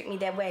let you treat me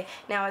that way.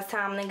 Now as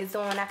time lingers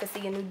on, I can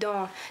see a new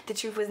dawn. The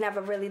truth was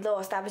never really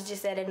lost. I was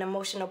just at an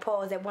emotional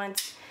pause. At one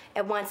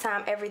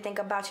time, everything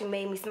about you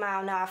made me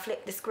smile. Now I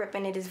flipped the script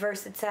and it is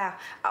versatile.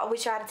 I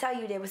always try to tell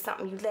you there was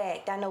something you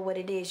lacked. I know what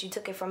it is. You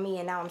took it from me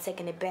and now I'm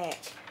taking it back.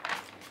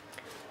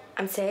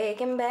 I'm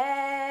taking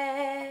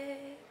back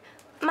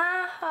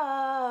my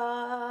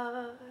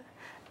heart.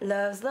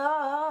 Love's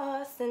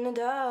lost in the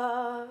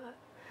dark.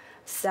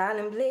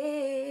 Silent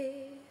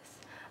bliss.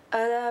 A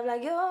love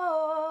like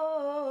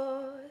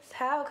yours,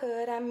 how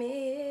could I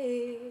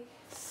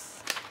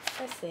miss?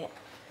 That's it.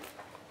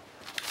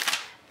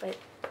 But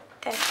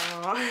that's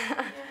all.